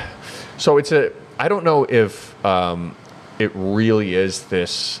 So I don't know if it really is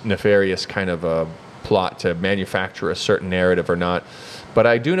this nefarious kind of a plot to manufacture a certain narrative or not, but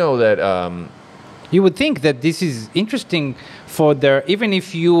I do know that You would think that this is interesting for even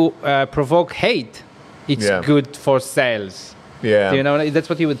if you provoke hate, it's good for sales. Yeah. You know, that's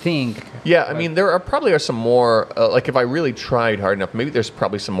what you would think. Yeah, I mean, there are some more, like if I really tried hard enough, maybe there's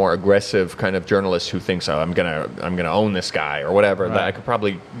probably some more aggressive kind of journalists who thinks, oh, I'm gonna own this guy or whatever, that I could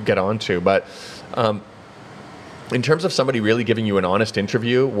probably get onto. But in terms of somebody really giving you an honest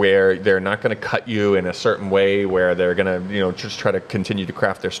interview where they're not going to cut you in a certain way, where they're going to, just try to continue to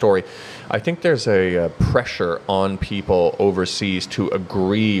craft their story, I think there's a pressure on people overseas to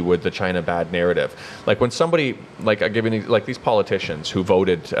agree with the China bad narrative. Like when somebody, like I give you, like these politicians who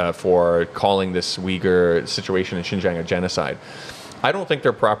voted for calling this Uyghur situation in Xinjiang a genocide, I don't think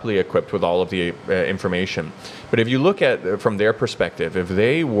they're properly equipped with all of the information. But if you look at from their perspective, if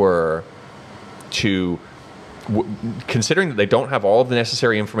they were to considering that they don't have all of the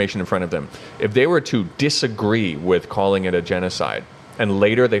necessary information in front of them, if they were to disagree with calling it a genocide, and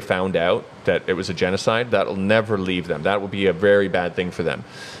later they found out that it was a genocide, that'll never leave them. That will be a very bad thing for them.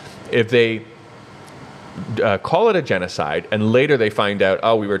 If they call it a genocide, and later they find out,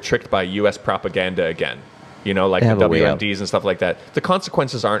 oh, we were tricked by U.S. propaganda again, like the WMDs and stuff like that, the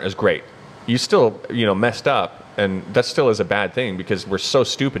consequences aren't as great. You still, messed up. And that still is a bad thing because we're so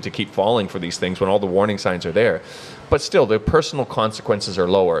stupid to keep falling for these things when all the warning signs are there. But still, the personal consequences are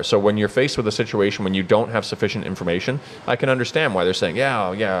lower. So when you're faced with a situation when you don't have sufficient information, I can understand why they're saying,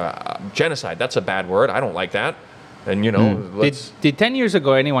 genocide, that's a bad word. I don't like that. And, Did 10 years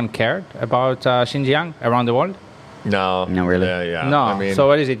ago anyone cared about Xinjiang around the world? No, not really. Yeah. No. I mean, so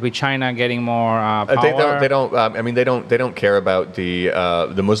what is it with China getting more power? They don't. I mean, they don't care about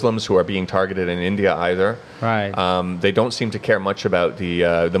the Muslims who are being targeted in India either. Right. They don't seem to care much about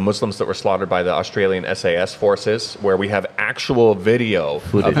the Muslims that were slaughtered by the Australian SAS forces, where we have actual video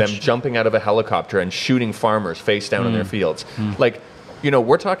of them jumping out of a helicopter and shooting farmers face down in their fields. Like,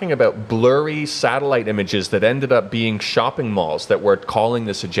 we're talking about blurry satellite images that ended up being shopping malls that we're calling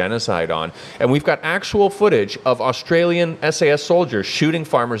this a genocide on. And we've got actual footage of Australian SAS soldiers shooting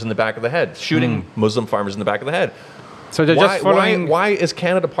farmers in the back of the head, shooting Muslim farmers in the back of the head. So they're just following... Why is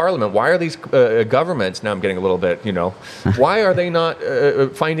Canada Parliament, why are these governments, now I'm getting a little bit, why are they not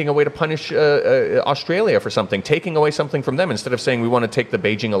finding a way to punish Australia for something, taking away something from them instead of saying we want to take the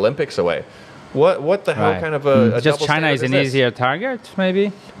Beijing Olympics away? What the hell kind of a just double China is standard an this? easier target,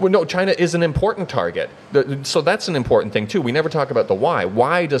 maybe? Well, no, China is an important target. So that's an important thing, too. We never talk about the why.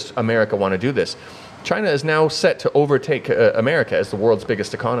 Why does America want to do this? China is now set to overtake America as the world's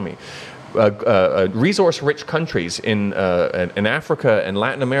biggest economy. Resource-rich countries in Africa and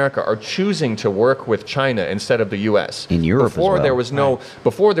Latin America are choosing to work with China instead of the U.S. In Europe before as well.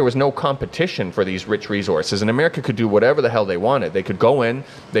 Before there was no competition for these rich resources, and America could do whatever the hell they wanted. They could go in,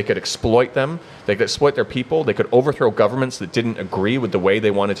 they could exploit them, they could exploit their people, they could overthrow governments that didn't agree with the way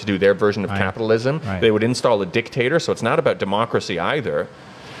they wanted to do their version of capitalism. Right. They would install a dictator, so it's not about democracy either.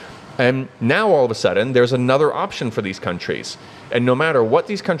 And now all of a sudden, there's another option for these countries. And no matter what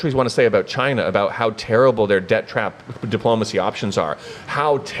these countries want to say about China, about how terrible their debt trap diplomacy options are,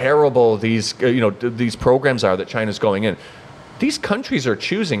 how terrible these programs are that China's going in, these countries are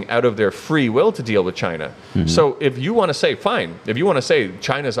choosing out of their free will to deal with China. So if you want to say, fine, if you want to say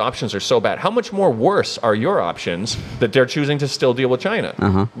China's options are so bad, how much more worse are your options that they're choosing to still deal with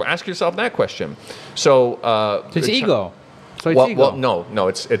China? Ask yourself that question. So It's ego. So it's well, ego. no,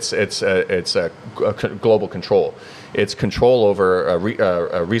 it's global control. It's control over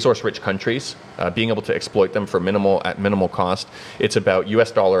resource-rich countries, being able to exploit them for minimal cost. It's about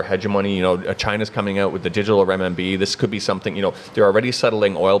U.S. dollar hegemony. China's coming out with the digital renminbi. This could be something. They're already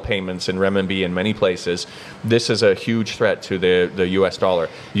settling oil payments in renminbi in many places. This is a huge threat to the U.S. dollar.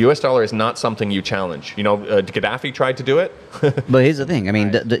 The U.S. dollar is not something you challenge. Gaddafi tried to do it. But here's the thing. I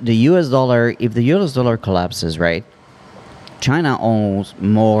mean, the U.S. dollar. If the U.S. dollar collapses, right? China owns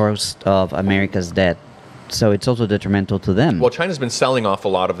most of America's debt. So it's also detrimental to them. Well, China's been selling off a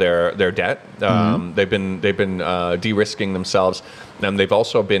lot of their debt. They've been de-risking themselves, and they've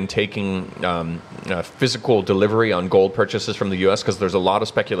also been taking physical delivery on gold purchases from the U.S. because there's a lot of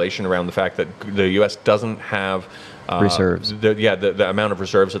speculation around the fact that the U.S. doesn't have reserves. The amount of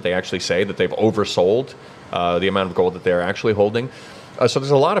reserves that they actually say that they've oversold the amount of gold that they're actually holding. So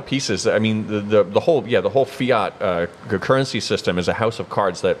there's a lot of pieces. I mean, the whole fiat currency system is a house of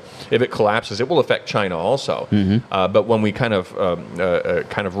cards that, if it collapses, it will affect China also. But when we kind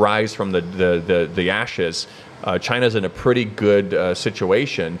of rise from the ashes, China's in a pretty good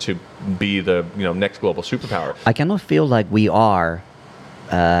situation to be the next global superpower. I cannot feel like we are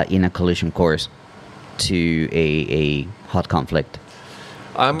in a collision course to a hot conflict.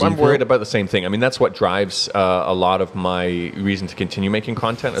 I'm worried about the same thing. I mean, that's what drives a lot of my reason to continue making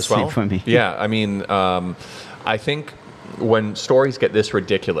content as well. Same for me. Yeah, I mean, I think when stories get this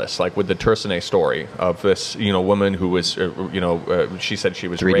ridiculous, like with the Tursinay story of this, woman who was, she said she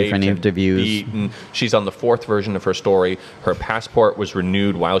was 3 raped different and interviews. beaten. She's on the 4th version of her story. Her passport was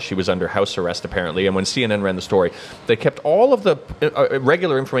renewed while she was under house arrest, apparently. And when CNN ran the story, they kept all of the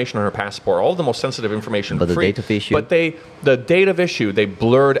regular information on her passport, all of the most sensitive information But free. the date of issue? But the date of issue, they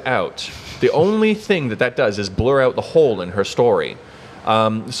blurred out. The only thing that does is blur out the hole in her story.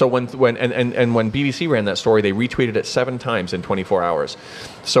 So when BBC ran that story, they retweeted it 7 times in 24 hours.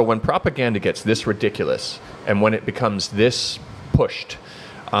 So when propaganda gets this ridiculous and when it becomes this pushed,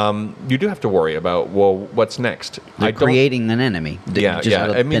 you do have to worry about, well, what's next? They're creating an enemy.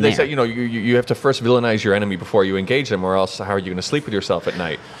 I mean, they say you have to first villainize your enemy before you engage them, or else how are you going to sleep with yourself at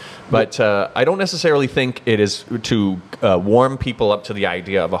night? But I don't necessarily think it is to warm people up to the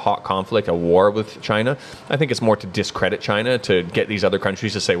idea of a hot conflict, a war with China. I think it's more to discredit China, to get these other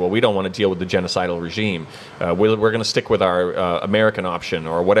countries to say, well, we don't want to deal with the genocidal regime. We're going to stick with our American option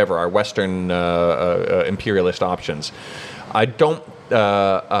or whatever, our Western imperialist options. I don't...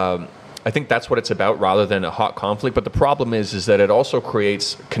 I think that's what it's about rather than a hot conflict. But the problem is that it also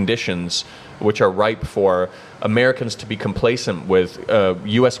creates conditions which are ripe for Americans to be complacent with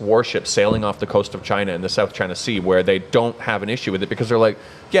U.S. warships sailing off the coast of China in the South China Sea, where they don't have an issue with it because they're like,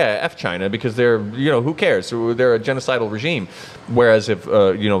 yeah, F China, because they're, who cares? They're a genocidal regime. Whereas if,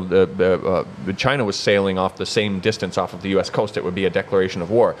 China was sailing off the same distance off of the U.S. coast, it would be a declaration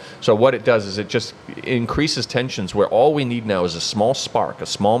of war. So what it does is it just increases tensions where all we need now is a small spark, a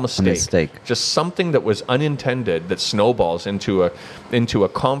small mistake. Just something that was unintended that snowballs into a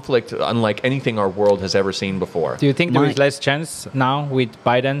conflict unlike anything our world has ever seen before. Do you think there is less chance now with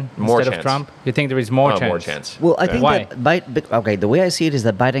Biden instead of Trump? You think there is more chance? More chance. Well, I think Why? the way I see it is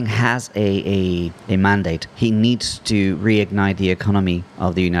that Biden has a mandate. He needs to reignite the economy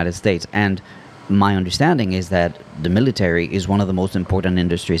of the United States. And my understanding is that the military is one of the most important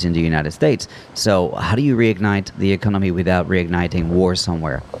industries in the United States. So how do you reignite the economy without reigniting war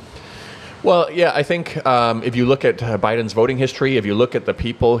somewhere? Well, yeah, I think if you look at Biden's voting history, if you look at the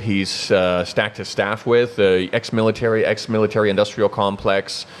people he's stacked his staff with, the ex-military industrial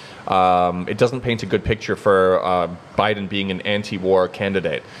complex, it doesn't paint a good picture for Biden being an anti-war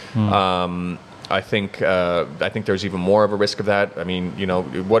candidate. I think there's even more of a risk of that. I mean,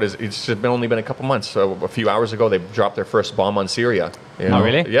 it's only been a couple months. So a few hours ago, they dropped their first bomb on Syria. Oh,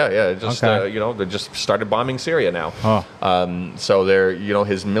 really? Yeah. They just started bombing Syria now. Oh. So they're,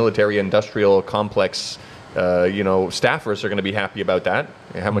 his military industrial complex, staffers are going to be happy about that.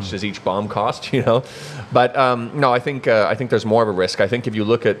 How much does each bomb cost? But no, I think there's more of a risk. I think if you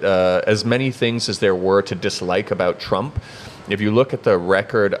look at as many things as there were to dislike about Trump, if you look at the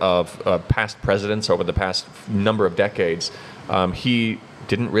record of past presidents over the past number of decades, he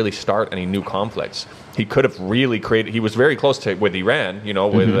didn't really start any new conflicts. He could have really created... He was very close to with Iran,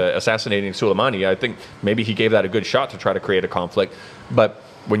 with assassinating Soleimani. I think maybe he gave that a good shot to try to create a conflict. But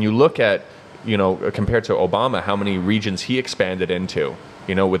when you look at, compared to Obama, how many regions he expanded into,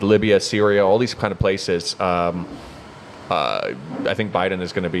 with Libya, Syria, all these kind of places... I think Biden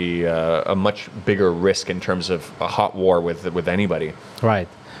is going to be a much bigger risk in terms of a hot war with anybody. Right.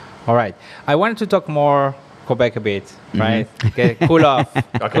 All right. I wanted to talk more, go back a bit, right? Cool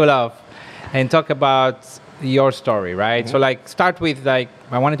off, and talk about your story, right? So, start with, I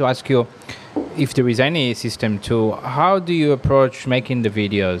wanted to ask you, if there is any system to, how do you approach making the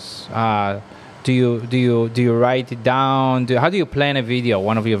videos? Do you write it down? How do you plan a video,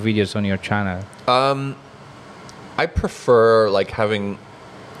 one of your videos on your channel? I prefer like having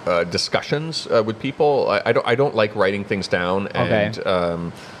discussions with people. I don't like writing things down,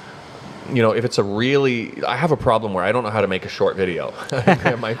 and if it's I have a problem where I don't know how to make a short video.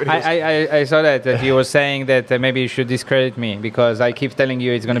 My videos, I saw that you were saying that maybe you should discredit me because I keep telling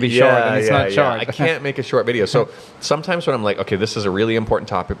you it's going to be short and it's not short. I can't make a short video. So sometimes when I'm like, okay, this is a really important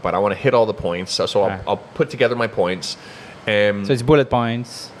topic, but I want to hit all the points. So I'll put together my points. So it's bullet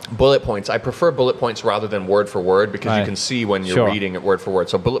points. Bullet points. I prefer bullet points rather than word for word because you can see when you're reading it word for word.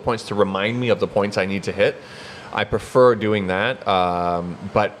 So bullet points to remind me of the points I need to hit. I prefer doing that.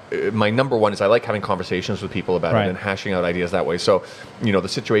 But my number one is I like having conversations with people about it and hashing out ideas that way. So, the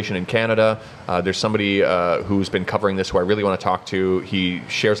situation in Canada, there's somebody who's been covering this who I really want to talk to. He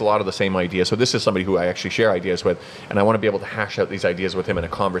shares a lot of the same ideas. So this is somebody who I actually share ideas with, and I want to be able to hash out these ideas with him in a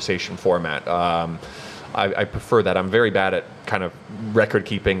conversation format. I prefer that. I'm very bad at kind of record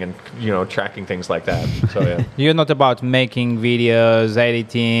keeping and tracking things like that. So yeah. You're not about making videos,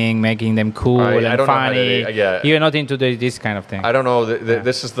 editing, making them cool and funny. You're not into this kind of thing. I don't know.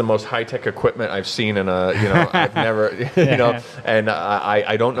 This is the most high tech equipment I've seen in a. I've never. And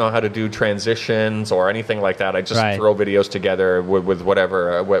I don't know how to do transitions or anything like that. I just throw videos together with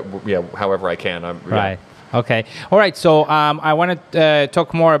whatever. However I can. Right. Okay. All right. So I want to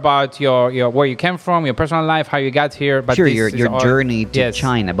talk more about your where you came from, your personal life, how you got here. But sure, your journey to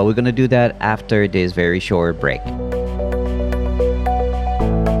China. But we're going to do that after this very short break.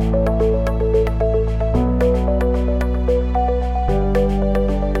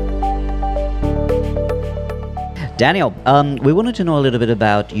 Daniel, we wanted to know a little bit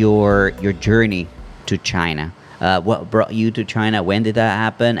about your journey to China. What brought you to China? When did that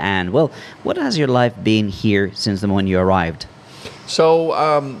happen? And what has your life been here since the moment you arrived? So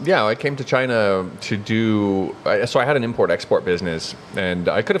I came to China to do. So I had an import-export business, and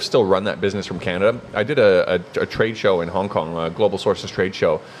I could have still run that business from Canada. I did a trade show in Hong Kong, a Global Sources trade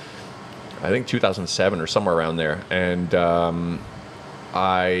show. I think 2007 or somewhere around there, and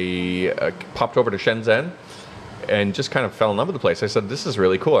I popped over to Shenzhen. And just kind of fell in love with the place. I said, this is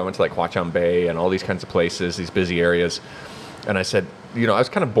really cool. I went to like Huaqiang Bay and all these kinds of places, these busy areas. And I said, I was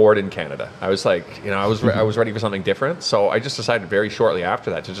kind of bored in Canada. I was like, I was ready for something different. So I just decided very shortly after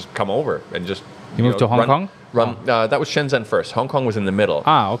that to just come over and just... You moved to Hong Kong? That was Shenzhen first. Hong Kong was in the middle.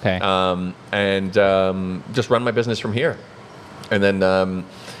 Ah, okay. Just run my business from here. And then...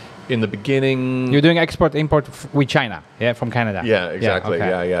 in the beginning, you're doing import with China, from Canada. Yeah, exactly.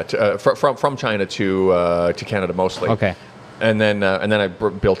 From China to Canada mostly. Okay. And then I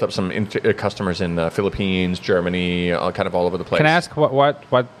built up some customers in Philippines, Germany, kind of all over the place. Can I ask what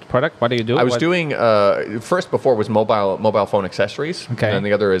product? What do you do? I was doing before was mobile phone accessories, okay. And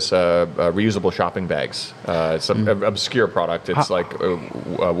the other is reusable shopping bags. It's an obscure product. It's like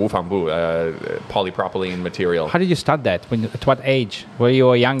Wufangbu, polypropylene material. How did you start that? At what age? Were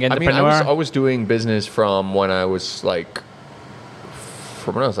you a young entrepreneur? I was doing business from when I was like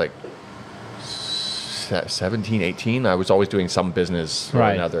 17, 18, I was always doing some business or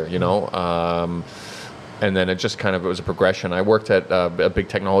another, and then it was a progression. I worked at a big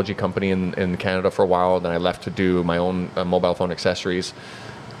technology company in Canada for a while. Then I left to do my own mobile phone accessories.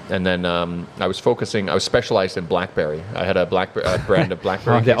 And then I was specialized in BlackBerry. I had a brand of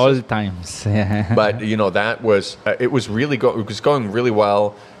BlackBerry. The old times. Yeah. But, it was it was going really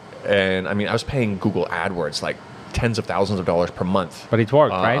well. And I was paying Google AdWords like tens of thousands of dollars per month. But it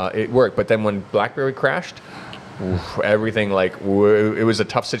worked, right? It worked. But then when BlackBerry crashed, everything it was a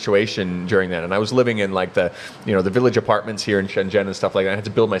tough situation during that. And I was living in like the village apartments here in Shenzhen and stuff like that. I had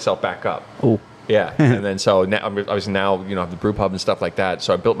to build myself back up. Oh. Yeah. And then so now I was have the brew pub and stuff like that.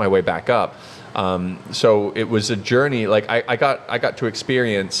 So I built my way back up. So it was a journey. Like I got to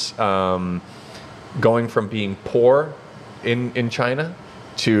experience going from being poor in China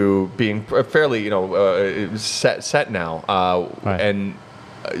to being fairly, set now, and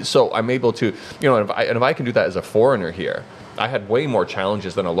so I'm able to, if I can do that as a foreigner here, I had way more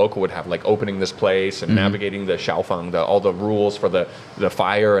challenges than a local would have, like opening this place and navigating the Xiaofang, all the rules for the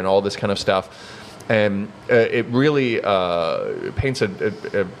fire and all this kind of stuff, and it really paints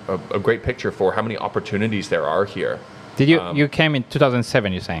a great picture for how many opportunities there are here. Did you came in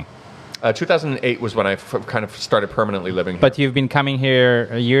 2007? You're saying? 2008 was when I kind of started permanently living here. But you've been coming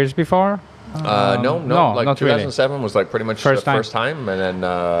here years before? No. Like not 2007 really. Was like pretty much the first time, and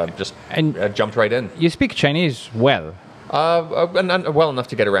then jumped right in. You speak Chinese well. Well enough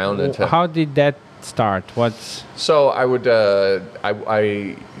to get around. How did that start? So I would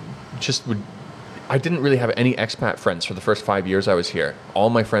I just would. I didn't really have any expat friends for the first 5 years I was here. All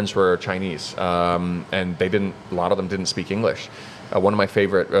my friends were Chinese, and they didn't. A lot of them didn't speak English. One of my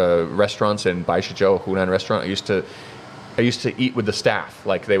favorite restaurants in Baishizhou, Hunan restaurant, I used to eat with the staff.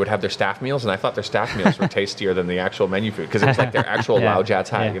 Like they would have their staff meals, and I thought their staff meals were tastier than the actual menu food because it was like their actual Lao Jia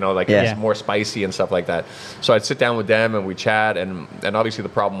Cai, you know, like it was more spicy and stuff like that. So I'd sit down with them and we chat, and obviously the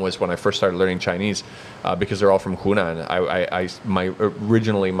problem was when I first started learning Chinese, because they're all from Hunan.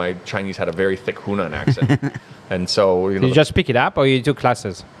 Originally my Chinese had a very thick Hunan accent, and so Did you just pick it up, or you took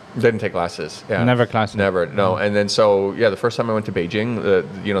classes? Didn't take classes. Yeah. Never classes. Never. No. And then so the first time I went to Beijing,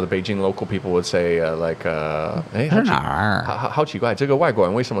 the Beijing local people would say hey, 好奇怪，这个外国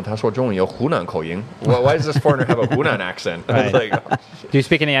人为什么他说中文有湖南口音? Why does this foreigner have a Hunan accent? Right. Like, do you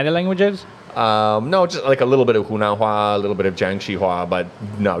speak any other languages? No, just like a little bit of Hunanhua, a little bit of Jiangxihua, but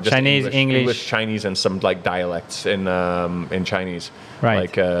no, just Chinese, English, Chinese, and some like dialects in Chinese.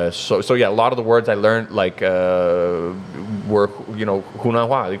 Right. Like so yeah, a lot of the words I learned like were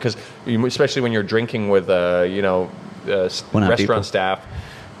Hunanhua, because especially when you're drinking with restaurant people. staff,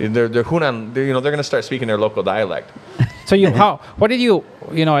 they're Hunan. They're going to start speaking their local dialect. So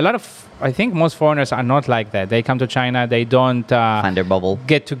a lot of, I think most foreigners are not like that. They come to China, they don't Find their bubble.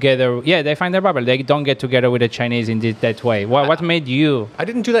 get together. Yeah, they find their bubble. They don't get together with the Chinese in that way. What made you? I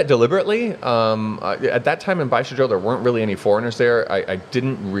didn't do that deliberately. At that time in Baishizhou, there weren't really any foreigners there. I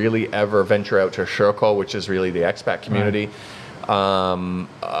didn't really ever venture out to Shekou, which is really the expat community.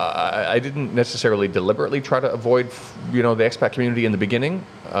 I didn't necessarily deliberately try to avoid, the expat community in the beginning.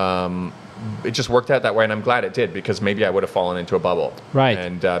 It just worked out that way, and I'm glad it did, because maybe I would have fallen into a bubble, right?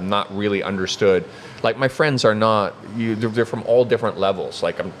 And not really understood. Like my friends are not. They're from all different levels.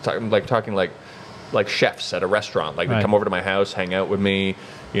 Like I'm talking like chefs at a restaurant. Like they come over to my house, hang out with me.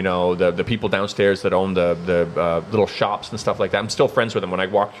 The people downstairs that own the little shops and stuff like that. I'm still friends with them. When I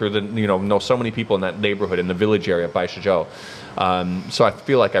walk through know so many people in that neighborhood, in the village area of Baishizhou. So I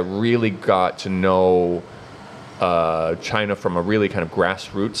feel like I really got to know China from a really kind of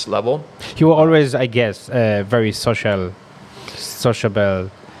grassroots level. You were always, I guess, a very sociable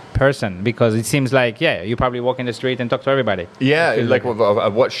person, because it seems like, you probably walk in the street and talk to everybody. Yeah, like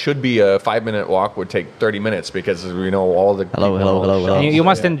what should be a 5-minute walk would take 30 minutes, because all the hello. You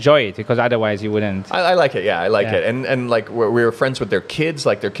must enjoy it, because otherwise you wouldn't. I like it. Yeah, I like it. And like we were friends with their kids.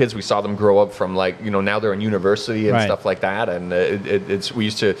 Like their kids, we saw them grow up from now they're in university and stuff like that. And we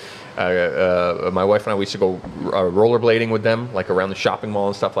used to. My wife and I, we used to go rollerblading with them, like around the shopping mall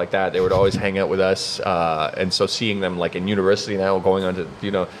and stuff like that. They would always hang out with us, and so seeing them like in university now, going on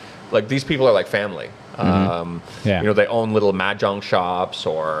to like these people are like family. They own little mahjong shops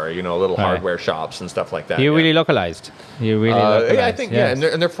or little hardware shops and stuff like that. You're really localized. Yeah, I think and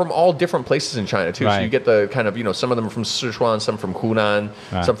they're from all different places in China too. Right. So you get the kind of some of them are from Sichuan, some from Hunan,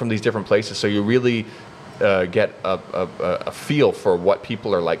 some from these different places. So you really get a feel for what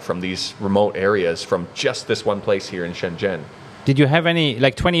people are like from these remote areas, from just this one place here in Shenzhen. Did you have any,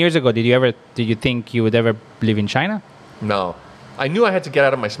 like 20 years ago, did you think you would ever live in China? No. I knew I had to get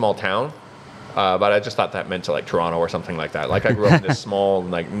out of my small town, but I just thought that meant to like Toronto or something like that. Like I grew up in this small,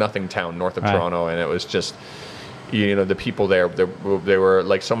 like nothing town north of Toronto, and it was just, the people there, they were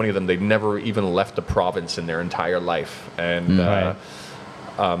like, so many of them, they'd never even left the province in their entire life. And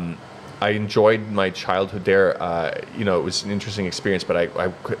I enjoyed my childhood there. It was an interesting experience, but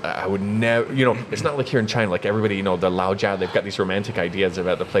I would never, it's not like here in China, like everybody, the Lao Jia, they've got these romantic ideas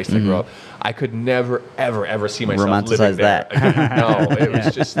about the place they grew up. I could never, ever see myself living there. No, it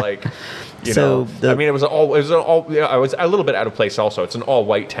was just like, it was I was a little bit out of place also. It's an all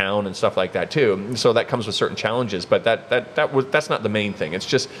white town and stuff like that too. So that comes with certain challenges, but that's not the main thing.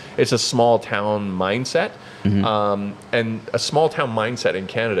 It's a small town mindset. And a small town mindset in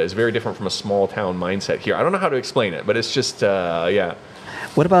Canada is very different from a small town mindset here. I don't know how to explain it, but it's just,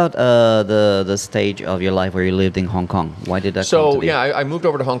 What about the stage of your life where you lived in Hong Kong? Why did that come to be? I moved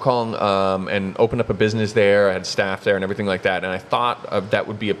over to Hong Kong and opened up a business there. I had staff there and everything like that. And I thought that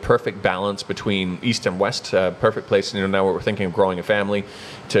would be a perfect balance between East and West, perfect place. Now we're thinking of growing a family,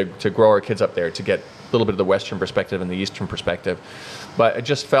 to grow our kids up there, to get a little bit of the Western perspective and the Eastern perspective. But I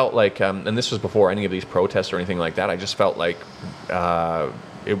just felt like, and this was before any of these protests or anything like that, I just felt like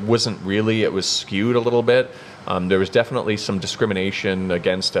it wasn't really, it was skewed a little bit. There was definitely some discrimination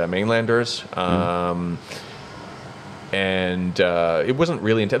against mainlanders. And it wasn't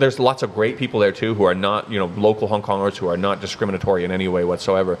really, there's lots of great people there too who are not, local Hong Kongers who are not discriminatory in any way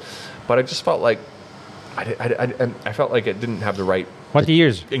whatsoever. But I just felt like, I felt like it didn't have the right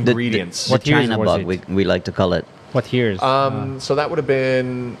ingredients. The China bug, we like to call it. What years? So that would have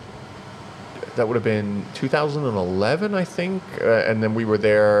been that would have been 2011, I think, and then we were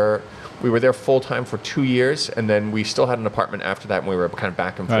there full time for 2 years, and then we still had an apartment after that, and we were kind of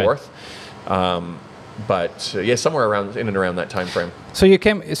back and Right. forth. But somewhere around in and around that time frame. So you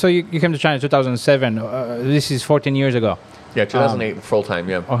came to China in 2007. This is 14 years ago. Yeah, 2008 full time.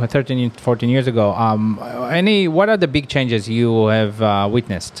 Yeah. Or 14 years ago. What are the big changes you have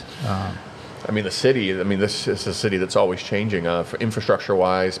witnessed? I mean, the city. I mean, this is a city that's always changing. For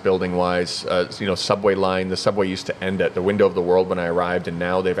infrastructure-wise, building-wise, subway line. The subway used to end at the window of the world when I arrived, and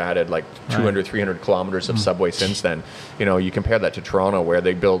now they've added like 200, 300 kilometers of subway since then. You compare that to Toronto, where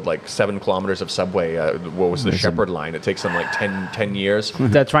they build like 7 kilometers of subway. What was the Shepherd line? It takes them like 10 years.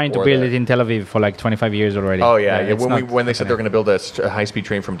 They're trying to Or build the- it in Tel Aviv for like 25 years already. Oh yeah. it's When not when they said they were happening. going to build a high-speed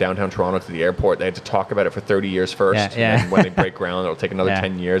train from downtown Toronto to the airport, they had to talk about it for 30 years first. Yeah. And when they break ground, it'll take another Yeah.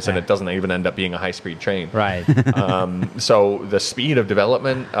 10 years, and Yeah. it doesn't even end up being a high-speed train. Right. So the speed of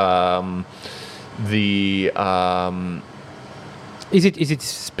development, Is it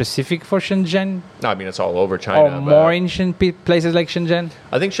specific for Shenzhen? no, I mean, it's all over China. Or but more ancient places like Shenzhen?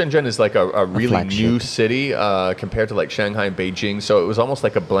 I think Shenzhen is like a really flagship. new city compared to like Shanghai and Beijing. So it was almost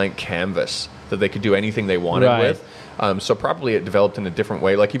like a blank canvas that they could do anything they wanted Right. with. So probably it developed in a different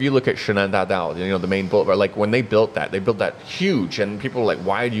way. Like if you look at Shenan Dadao, the main boulevard, like when they built that huge, and people were like,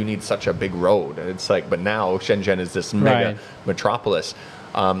 why do you need such a big road? And it's like, but now Shenzhen is this mega Right. metropolis.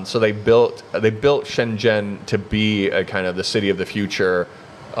 So they built Shenzhen to be a kind of the city of the future,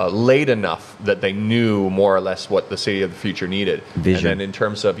 late enough that they knew more or less what the city of the future needed. Vision. And then in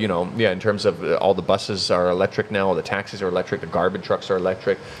terms of all the buses are electric now, all the taxis are electric, the garbage trucks are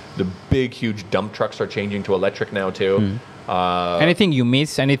electric, the big huge dump trucks are changing to electric now too. Anything you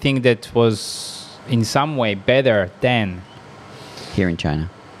miss? Anything that was in some way better than? Here in China.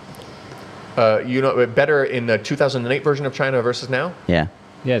 Better in the 2008 version of China versus now? Yeah.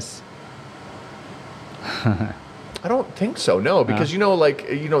 Yes. I don't think so. No, because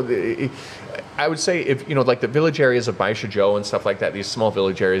I would say if like the village areas of Baishuzhou and stuff like that, these small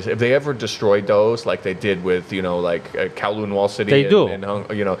village areas, if they ever destroyed those, like they did with Kowloon Wall City, They do.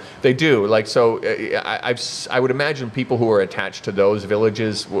 They do. Like so, I would imagine people who are attached to those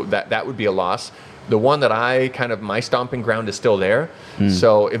villages that would be a loss. The one that my stomping ground is still there.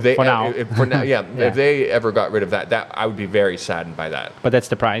 So if they For now. if they ever got rid of that, I would be very saddened by that. But that's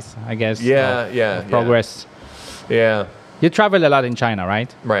the price, I guess. Yeah, of yeah, progress. Yeah. You travel a lot in China,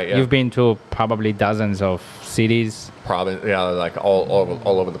 right? Right, yeah. You've been to probably dozens of cities Province, like all over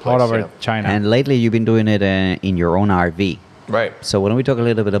the place. all over yeah. China. And lately you've been doing it in your own RV. Right. So why don't we talk a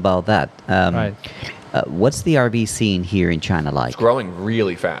little bit about that? Right. What's the RV scene here in China like? It's growing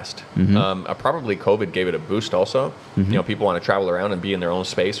really fast. Probably COVID gave it a boost also. People want to travel around and be in their own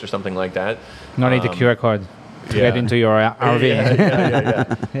space or something like that. No need the QR code to get into your RV.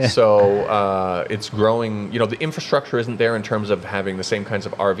 Yeah. So it's growing. The infrastructure isn't there in terms of having the same kinds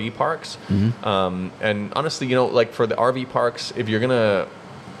of RV parks. And honestly, like for the RV parks, if you're gonna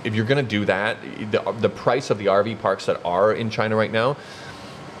do that, the price of the RV parks that are in China right now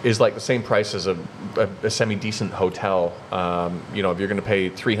is like the same price as a semi-decent hotel. If you're going to pay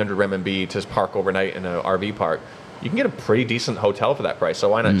 300 RMB to park overnight in an RV park, you can get a pretty decent hotel for that price. So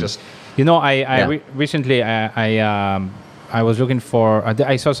why not just... Recently I was looking for,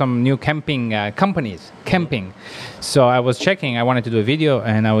 I saw some new camping companies, camping. So I was checking, I wanted to do a video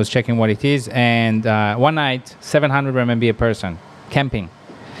and I was checking what it is. And one night, 700 RMB a person, camping.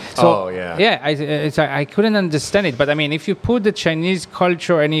 So, I couldn't understand it. But I mean, if you put the Chinese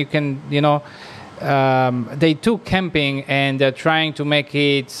culture and you can, they took camping and they're trying to make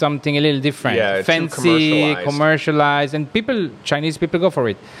it something a little different. Yeah, too fancy, commercialized. and Chinese people go for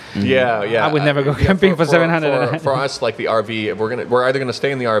it. Yeah. I would never go camping for 700. For us, like the RV, if we're either gonna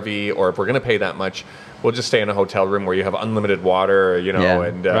stay in the RV, or if we're gonna pay that much, we'll just stay in a hotel room where you have unlimited water,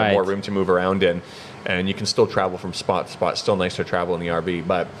 and Right. more room to move around in, and you can still travel from spot to spot. Still nice to travel in the RV,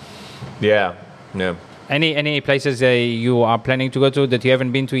 but yeah. Any places you are planning to go to that you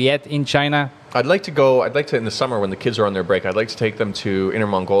haven't been to yet in China? I'd like to in the summer when the kids are on their break, I'd like to take them to Inner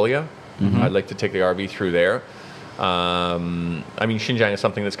Mongolia. I'd like to take the RV through there. Xinjiang is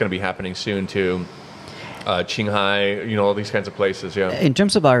something that's going to be happening soon too. Qinghai, all these kinds of places, yeah. In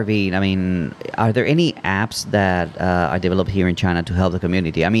terms of RV, are there any apps that are developed here in China to help the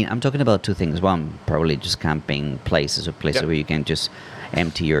community? I'm talking about two things. One, probably just camping places or places where you can just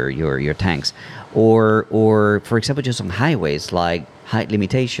empty your tanks. Or for example, just on highways, like height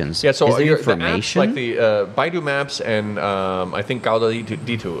limitations. Yeah, so is there the information? apps like the Baidu Maps and I think Gaode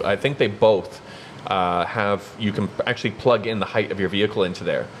Ditu, I think they both you can actually plug in the height of your vehicle into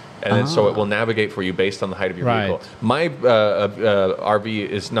there. And then, so it will navigate for you based on the height of your Right. vehicle. My RV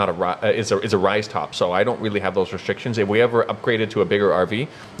is not is a rise top, so I don't really have those restrictions. If we ever upgraded to a bigger RV,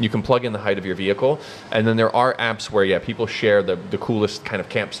 you can plug in the height of your vehicle, and then there are apps where people share the coolest kind of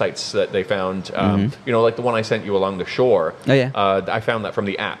campsites that they found. You know, like the one I sent you along the shore. Oh, yeah. I found that from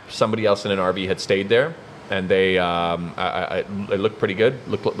the app. Somebody else in an RV had stayed there. And they, it looked pretty good.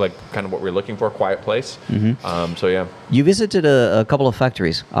 Looked like kind of what we were looking for, quiet place. So yeah. You visited a couple of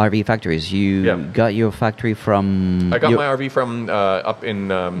factories, RV factories. You got your factory from... I got my RV from up in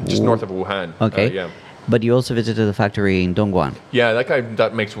just north of Wuhan. Okay. Yeah. But you also visited the factory in Dongguan. Yeah, that guy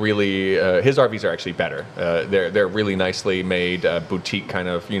that makes really his RVs are actually better. They're really nicely made, boutique kind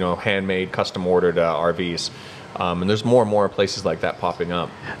of handmade, custom ordered RVs. And there's more and more places like that popping up.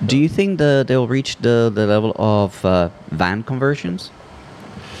 Do you think they'll reach the level of van conversions?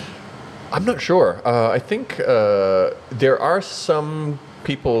 I'm not sure. I think there are some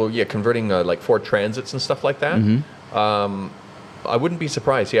people, converting like Ford Transits and stuff like that. I wouldn't be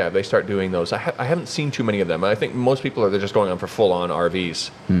surprised, if they start doing those. I haven't seen too many of them. I think most people they're just going on for full-on RVs.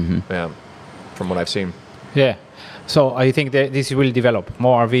 Yeah, from what I've seen. Yeah. So I think that this will develop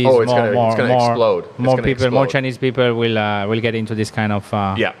more RVs. Oh, it's gonna explode. More people, more Chinese people will get into this kind of.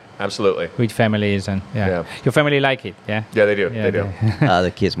 Yeah, absolutely. With families and your family like it, yeah. Yeah, they do. They do.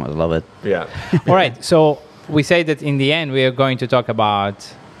 The kids must love it. Yeah. All right. So we say that in the end we are going to talk about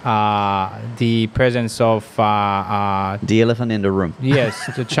the presence of the elephant in the room. Yes,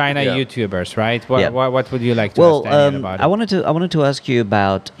 the China YouTubers, right? What would you like to ask Daniel about it? I wanted to ask you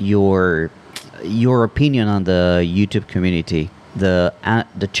about your opinion on the YouTube community, the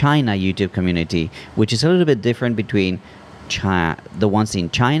China YouTube community, which is a little bit different between the ones in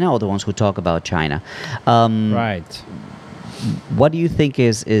China or the ones who talk about China. Right. What do you think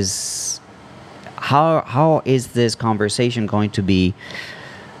is how is this conversation going to be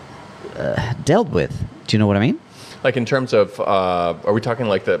dealt with? Do you know what I mean? Like in terms of, are we talking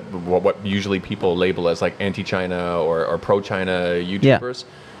like what usually people label as like anti-China or pro-China YouTubers?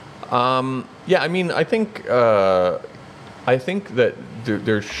 I mean, I think that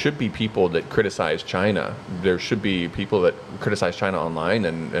there should be people that criticize China. There should be people that criticize China online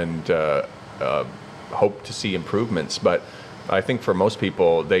and hope to see improvements. But I think for most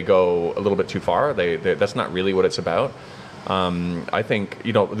people, they go a little bit too far. That's not really what it's about. I think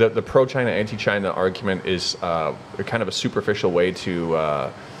the pro-China, anti-China argument is kind of a superficial way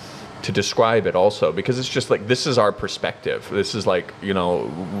to describe it also, because it's just like, this is our perspective. This is like,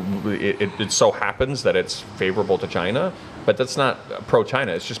 it so happens that it's favorable to China, but that's not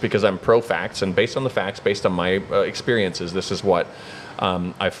pro-China. It's just because I'm pro-facts, and based on the facts, based on my experiences, this is what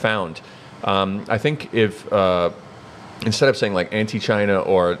I've found. I think if, instead of saying like anti-China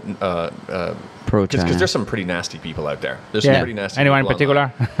or pro-China, because there's some pretty nasty people out there. There's some pretty nasty. Anyone in people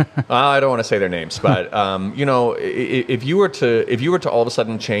particular? I don't want to say their names, but if you were to all of a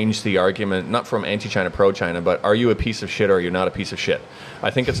sudden change the argument, not from anti-China, pro-China, but are you a piece of shit or are you not a piece of shit? I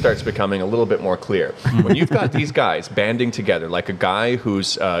think it starts becoming a little bit more clear. When you've got these guys banding together, like a guy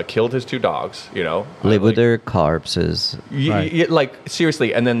who's killed his two dogs, live with their corpses, like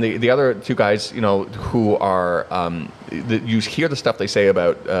seriously, and then the other two guys, who are you hear the stuff they say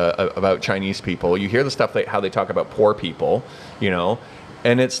about Chinese people. You hear the stuff how they talk about poor people,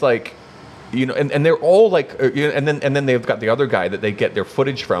 and it's like, and they're all like, and then they've got the other guy that they get their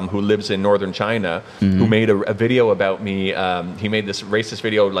footage from, who lives in northern China, who made a video about me. He made this racist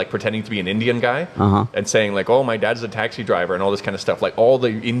video, like pretending to be an Indian guy, and saying like, "Oh, my dad's a taxi driver," and all this kind of stuff, like all the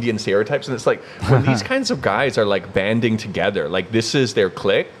Indian stereotypes. And it's like, when these kinds of guys are like banding together, like this is their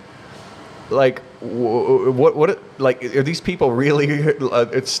clique. Like, what? Like, are these people really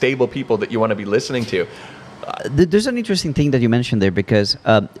stable people that you want to be listening to? There's an interesting thing that you mentioned there, because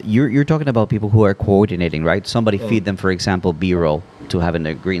you're talking about people who are coordinating, right? Somebody feed them, for example, B-roll to have in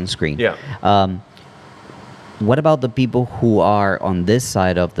a green screen. Yeah. What about the people who are on this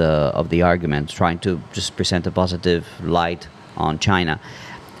side of the argument, trying to just present a positive light on China?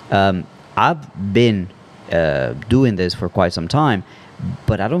 I've been doing this for quite some time,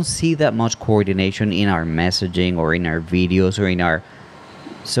 but I don't see that much coordination in our messaging or in our videos or in our...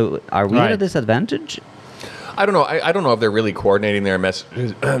 So are we at a disadvantage? I don't know. I don't know if they're really coordinating their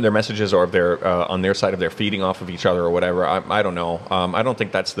messages, or if they're on their side, if they're feeding off of each other or whatever. I don't know. I don't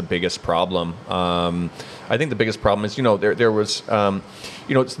think that's the biggest problem. I think the biggest problem is, there was,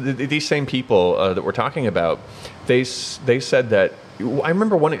 these same people that we're talking about, they said that, I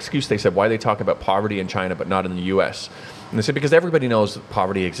remember one excuse they said why they talk about poverty in China but not in the U.S. And they said, because everybody knows that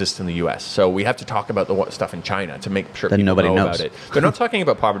poverty exists in the U.S., so we have to talk about the stuff in China to make sure That people nobody know knows. about it. They're not talking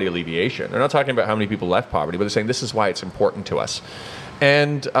about poverty alleviation. They're not talking about how many people left poverty, but they're saying this is why it's important to us.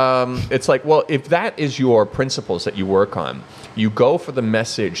 And it's like, well, if that is your principles that you work on, you go for the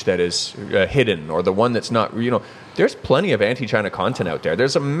message that is hidden or the one that's not, there's plenty of anti-China content out there.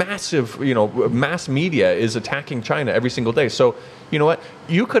 There's a massive, mass media is attacking China every single day. So, you know what?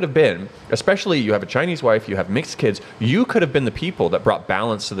 You could have been, especially you have a Chinese wife, you have mixed kids, you could have been the people that brought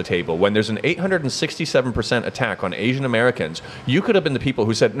balance to the table. When there's an 867% attack on Asian Americans, you could have been the people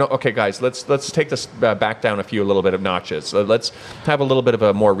who said, no, okay, guys, let's take this back down a little bit of notches. Let's have a little bit of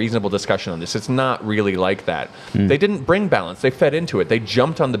a more reasonable discussion on this. It's not really like that. They didn't bring balance. They fed into it. They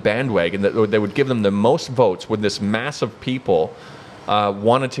jumped on the bandwagon that they would give them the most votes when this mass of people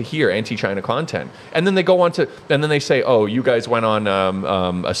wanted to hear anti-China content. And then they go on to, and then they say, oh, you guys went on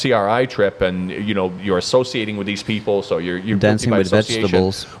a CRI trip and, you're associating with these people, so you're dancing by with association.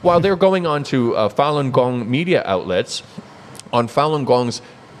 vegetables. While they're going on to Falun Gong media outlets, on Falun Gong's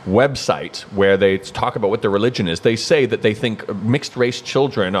website where they talk about what their religion is, they say that they think mixed race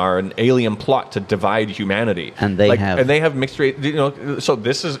children are an alien plot to divide humanity. And they have mixed race, so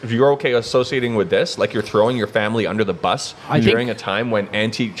this is, you're okay associating with this, like you're throwing your family under the bus during a time when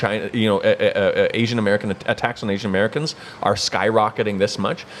anti-China, Asian American attacks on Asian Americans are skyrocketing this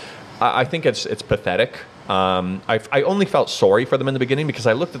much. I think it's pathetic. I only felt sorry for them in the beginning because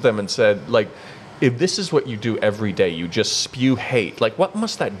I looked at them and said, like, if this is what you do every day, you just spew hate, like what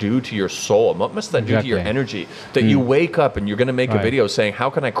must that do to your soul? What must that do to your energy? That you wake up and you're going to make a video saying,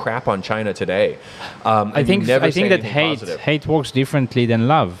 how can I crap on China today? I think that hate works differently than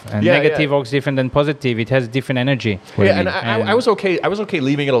love, and negative works different than positive. It has different energy. Yeah, and I was okay. I was okay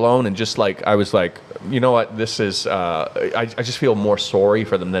leaving it alone and just like, I was like, you know what, this is, I just feel more sorry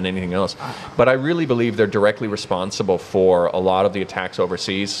for them than anything else. But I really believe they're directly responsible for a lot of the attacks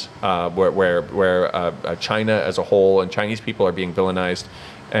overseas, where China as a whole and Chinese people are being villainized,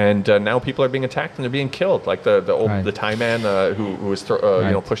 and now people are being attacked and they're being killed, like the Thai man who was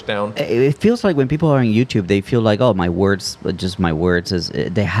pushed down. It feels like when people are on YouTube, they feel like, oh, my words,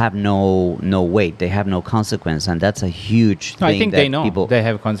 they have no weight, they have no consequence, and that's a huge thing. I think they know they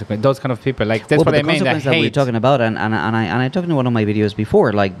have consequence. Those kind of people, like that's what I mean. The consequence that we're talking about, and I talked in one of my videos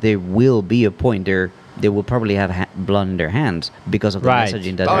before, like there will be a point there. They will probably have blood in their hands because of the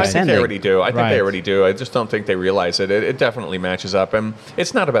messaging that they're sending. I think they already do. I think they already do. I just don't think they realize it. It definitely matches up. And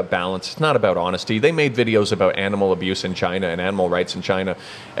it's not about balance. It's not about honesty. They made videos about animal abuse in China and animal rights in China.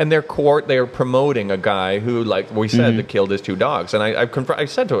 And they are promoting a guy who, like we said, that killed his two dogs. And I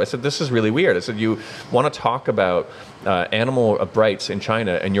said to him, I said, this is really weird. I said, you want to talk about animal rights in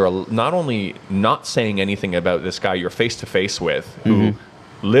China, and you're not only not saying anything about this guy you're face-to-face with, who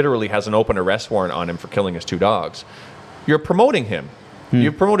literally has an open arrest warrant on him for killing his two dogs. You're promoting him.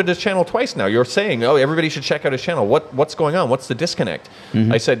 You've promoted his channel twice now. You're saying, oh, everybody should check out his channel. What's going on? What's the disconnect?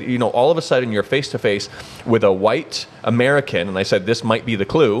 I said, all of a sudden you're face-to-face with a white American, and I said, this might be the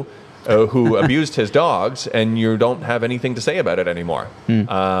clue, who abused his dogs, and you don't have anything to say about it anymore. They're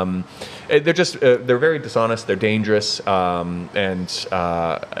very dishonest. They're dangerous. And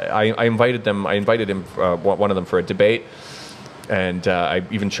I invited him, one of them, for a debate. And I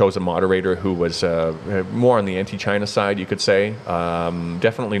even chose a moderator who was more on the anti-China side, you could say.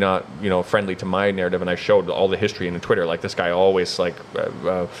 Definitely not, friendly to my narrative. And I showed all the history in Twitter. Like, this guy always, I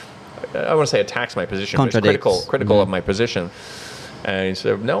want to say attacks my position, but is critical of my position. And he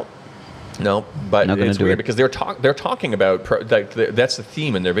said, no, but it's weird because they're talking about that's the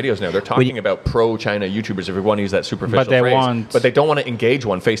theme in their videos now. They're talking about pro-China YouTubers, if we want to use that superficial phrase, but they don't want to engage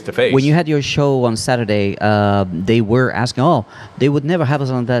one face to face. When you had your show on Saturday, they were asking, they would never have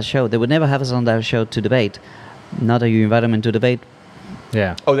us on that show. They would never have us on that show to debate. Now that you invite them to debate.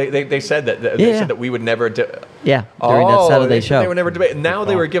 Yeah. Oh, they said that. They said that we would never. During that Saturday show, they would never debate. Now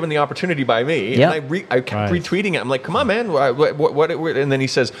they were given the opportunity by me, and I kept retweeting it. I'm like, come on, man, what? And then he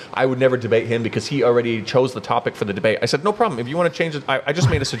says, I would never debate him because he already chose the topic for the debate. I said, no problem. If you want to change it, I just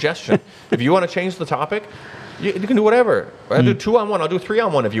made a suggestion. If you want to change the topic, you can do whatever. I'll do 2-on-1. I'll do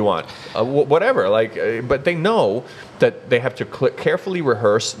 3-on-1 if you want. Whatever. But they know that they have to carefully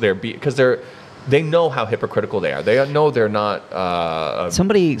rehearse because they know how hypocritical they are. They know they're not.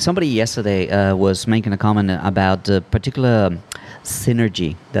 Somebody yesterday was making a comment about the particular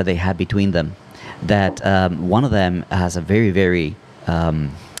synergy that they have between them. That one of them has a very, very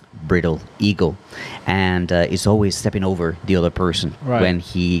brittle ego, and is always stepping over the other person. Right. When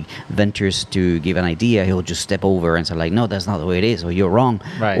he ventures to give an idea, he'll just step over and say, like, no, that's not the way it is, or you're wrong,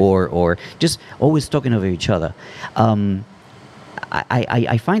 right. or just always talking over each other.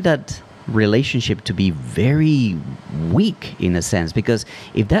 I find that relationship to be very weak in a sense, because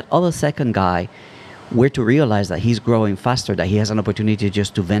if that other second guy were to realize that he's growing faster, that he has an opportunity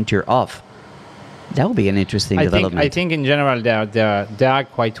just to venture off, that would be an interesting development. I think in general they are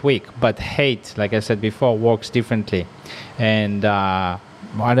quite weak, but hate, like I said before, works differently. And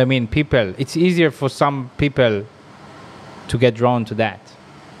what I mean, people, it's easier for some people to get drawn to that.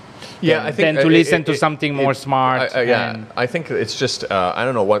 Yeah, I think than to listen to something more smart. I think it's just I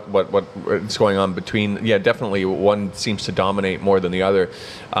don't know what's going on between. Yeah, definitely one seems to dominate more than the other.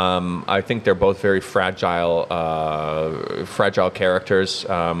 I think they're both very fragile characters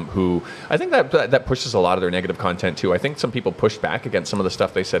who I think that pushes a lot of their negative content too. I think some people pushed back against some of the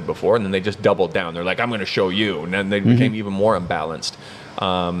stuff they said before, and then they just doubled down. They're like, I'm going to show you, and then they became even more unbalanced.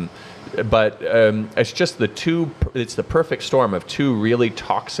 But it's just it's the perfect storm of two really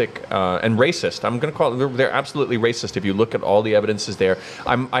toxic and racist. I'm going to call it, they're absolutely racist. If you look at all the evidences there,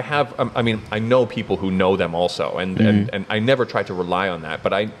 I know people who know them also, and I never try to rely on that,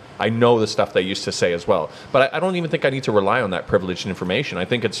 but I know the stuff they used to say as well. But I don't even think I need to rely on that privileged information. I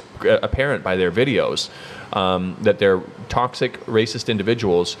think it's apparent by their videos that they're toxic, racist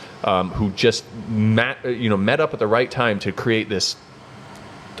individuals who just met up at the right time to create this.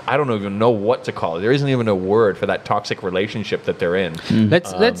 I don't even know what to call it. There isn't even a word for that toxic relationship that they're in.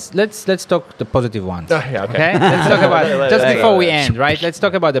 Let's talk the positive ones. Yeah, okay. Let's talk about just before we end, right? Let's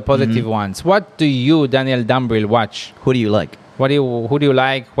talk about the positive ones. What do you, Daniel Dumbril, watch? Who do you like? Who do you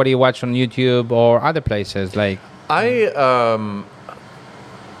like? What do you watch on YouTube or other places? Like I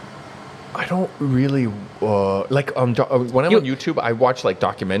don't really like when I'm on YouTube. I watch like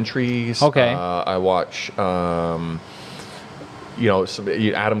documentaries. Okay. I watch.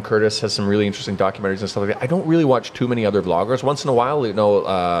 Adam Curtis has some really interesting documentaries and stuff like that. I don't really watch too many other vloggers. Once in a while,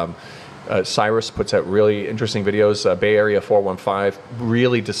 Cyrus puts out really interesting videos. Bay Area 415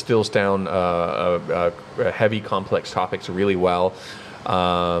 really distills down heavy, complex topics really well.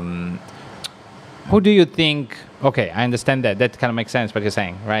 Who do you think? Okay, I understand that. That kind of makes sense what you're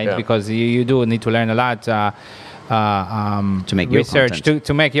saying, right? Yeah. Because you do need to learn a lot. To make research your content.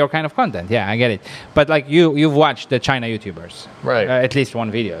 to make your kind of content. Yeah, I get it. But like you've watched the China YouTubers, right? At least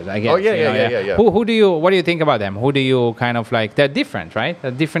one video, I guess. Oh yeah. What do you think about them? Who do you kind of like? They're different, right?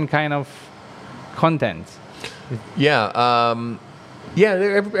 A different kind of content. Yeah.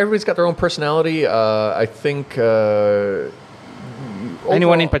 Everybody's got their own personality. I think.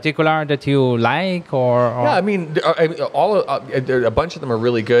 Anyone in particular that you like, or? Yeah, I mean, a bunch of them are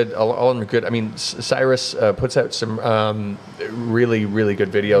really good. All of them are good. I mean, Cyrus puts out some really, really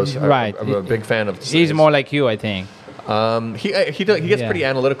good videos. Right. I'm a big fan of. He's more like you, I think. He gets pretty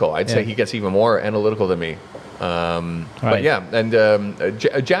analytical. I'd say he gets even more analytical than me. But yeah, and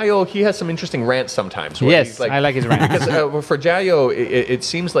Jayo, he has some interesting rants sometimes. Yes, I like his rants. Because for Jayo, it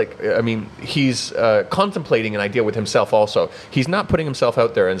seems like, he's contemplating an idea with himself also. He's not putting himself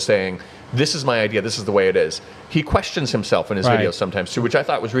out there and saying, this is my idea, this is the way it is. He questions himself in his videos sometimes too, which I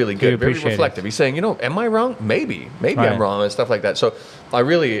thought was really good, very reflective. He's saying, am I wrong? Maybe I'm wrong, and stuff like that. So I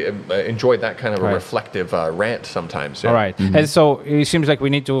really enjoyed that kind of a reflective rant sometimes. Yeah. All right. And so it seems like we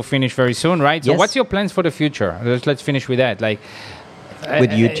need to finish very soon, right? So what's your plans for the future? Let's finish with that. Like,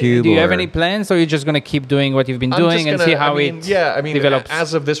 with YouTube, do you have any plans, or are you just going to keep doing what you've been doing and see how it develops?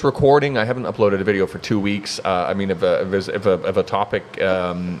 As of this recording, I haven't uploaded a video for 2 weeks. If a topic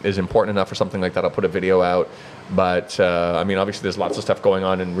is important enough or something like that, I'll put a video out. But obviously, there's lots of stuff going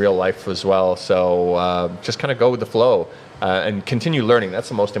on in real life as well. So just kind of go with the flow and continue learning. That's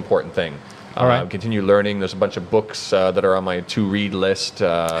the most important thing. All right. Continue learning. There's a bunch of books that are on my to-read list.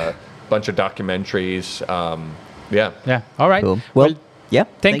 Bunch of documentaries. Yeah. All right. Cool. Well, yeah.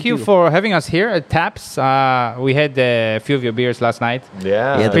 Thank you for having us here at Taps. We had a few of your beers last night.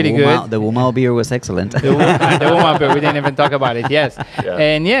 Yeah. Pretty good. The Wumao beer was excellent. The Wumao beer, we didn't even talk about it. Yes. Yeah.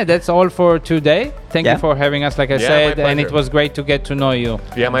 And that's all for today. Thank you for having us, like I said, and it was great to get to know you.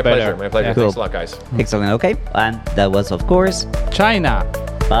 Yeah, my better. pleasure. My pleasure. Yeah. Thanks a lot, guys. Excellent. Okay. And that was, of course, China.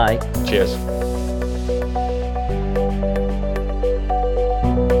 bye. Cheers.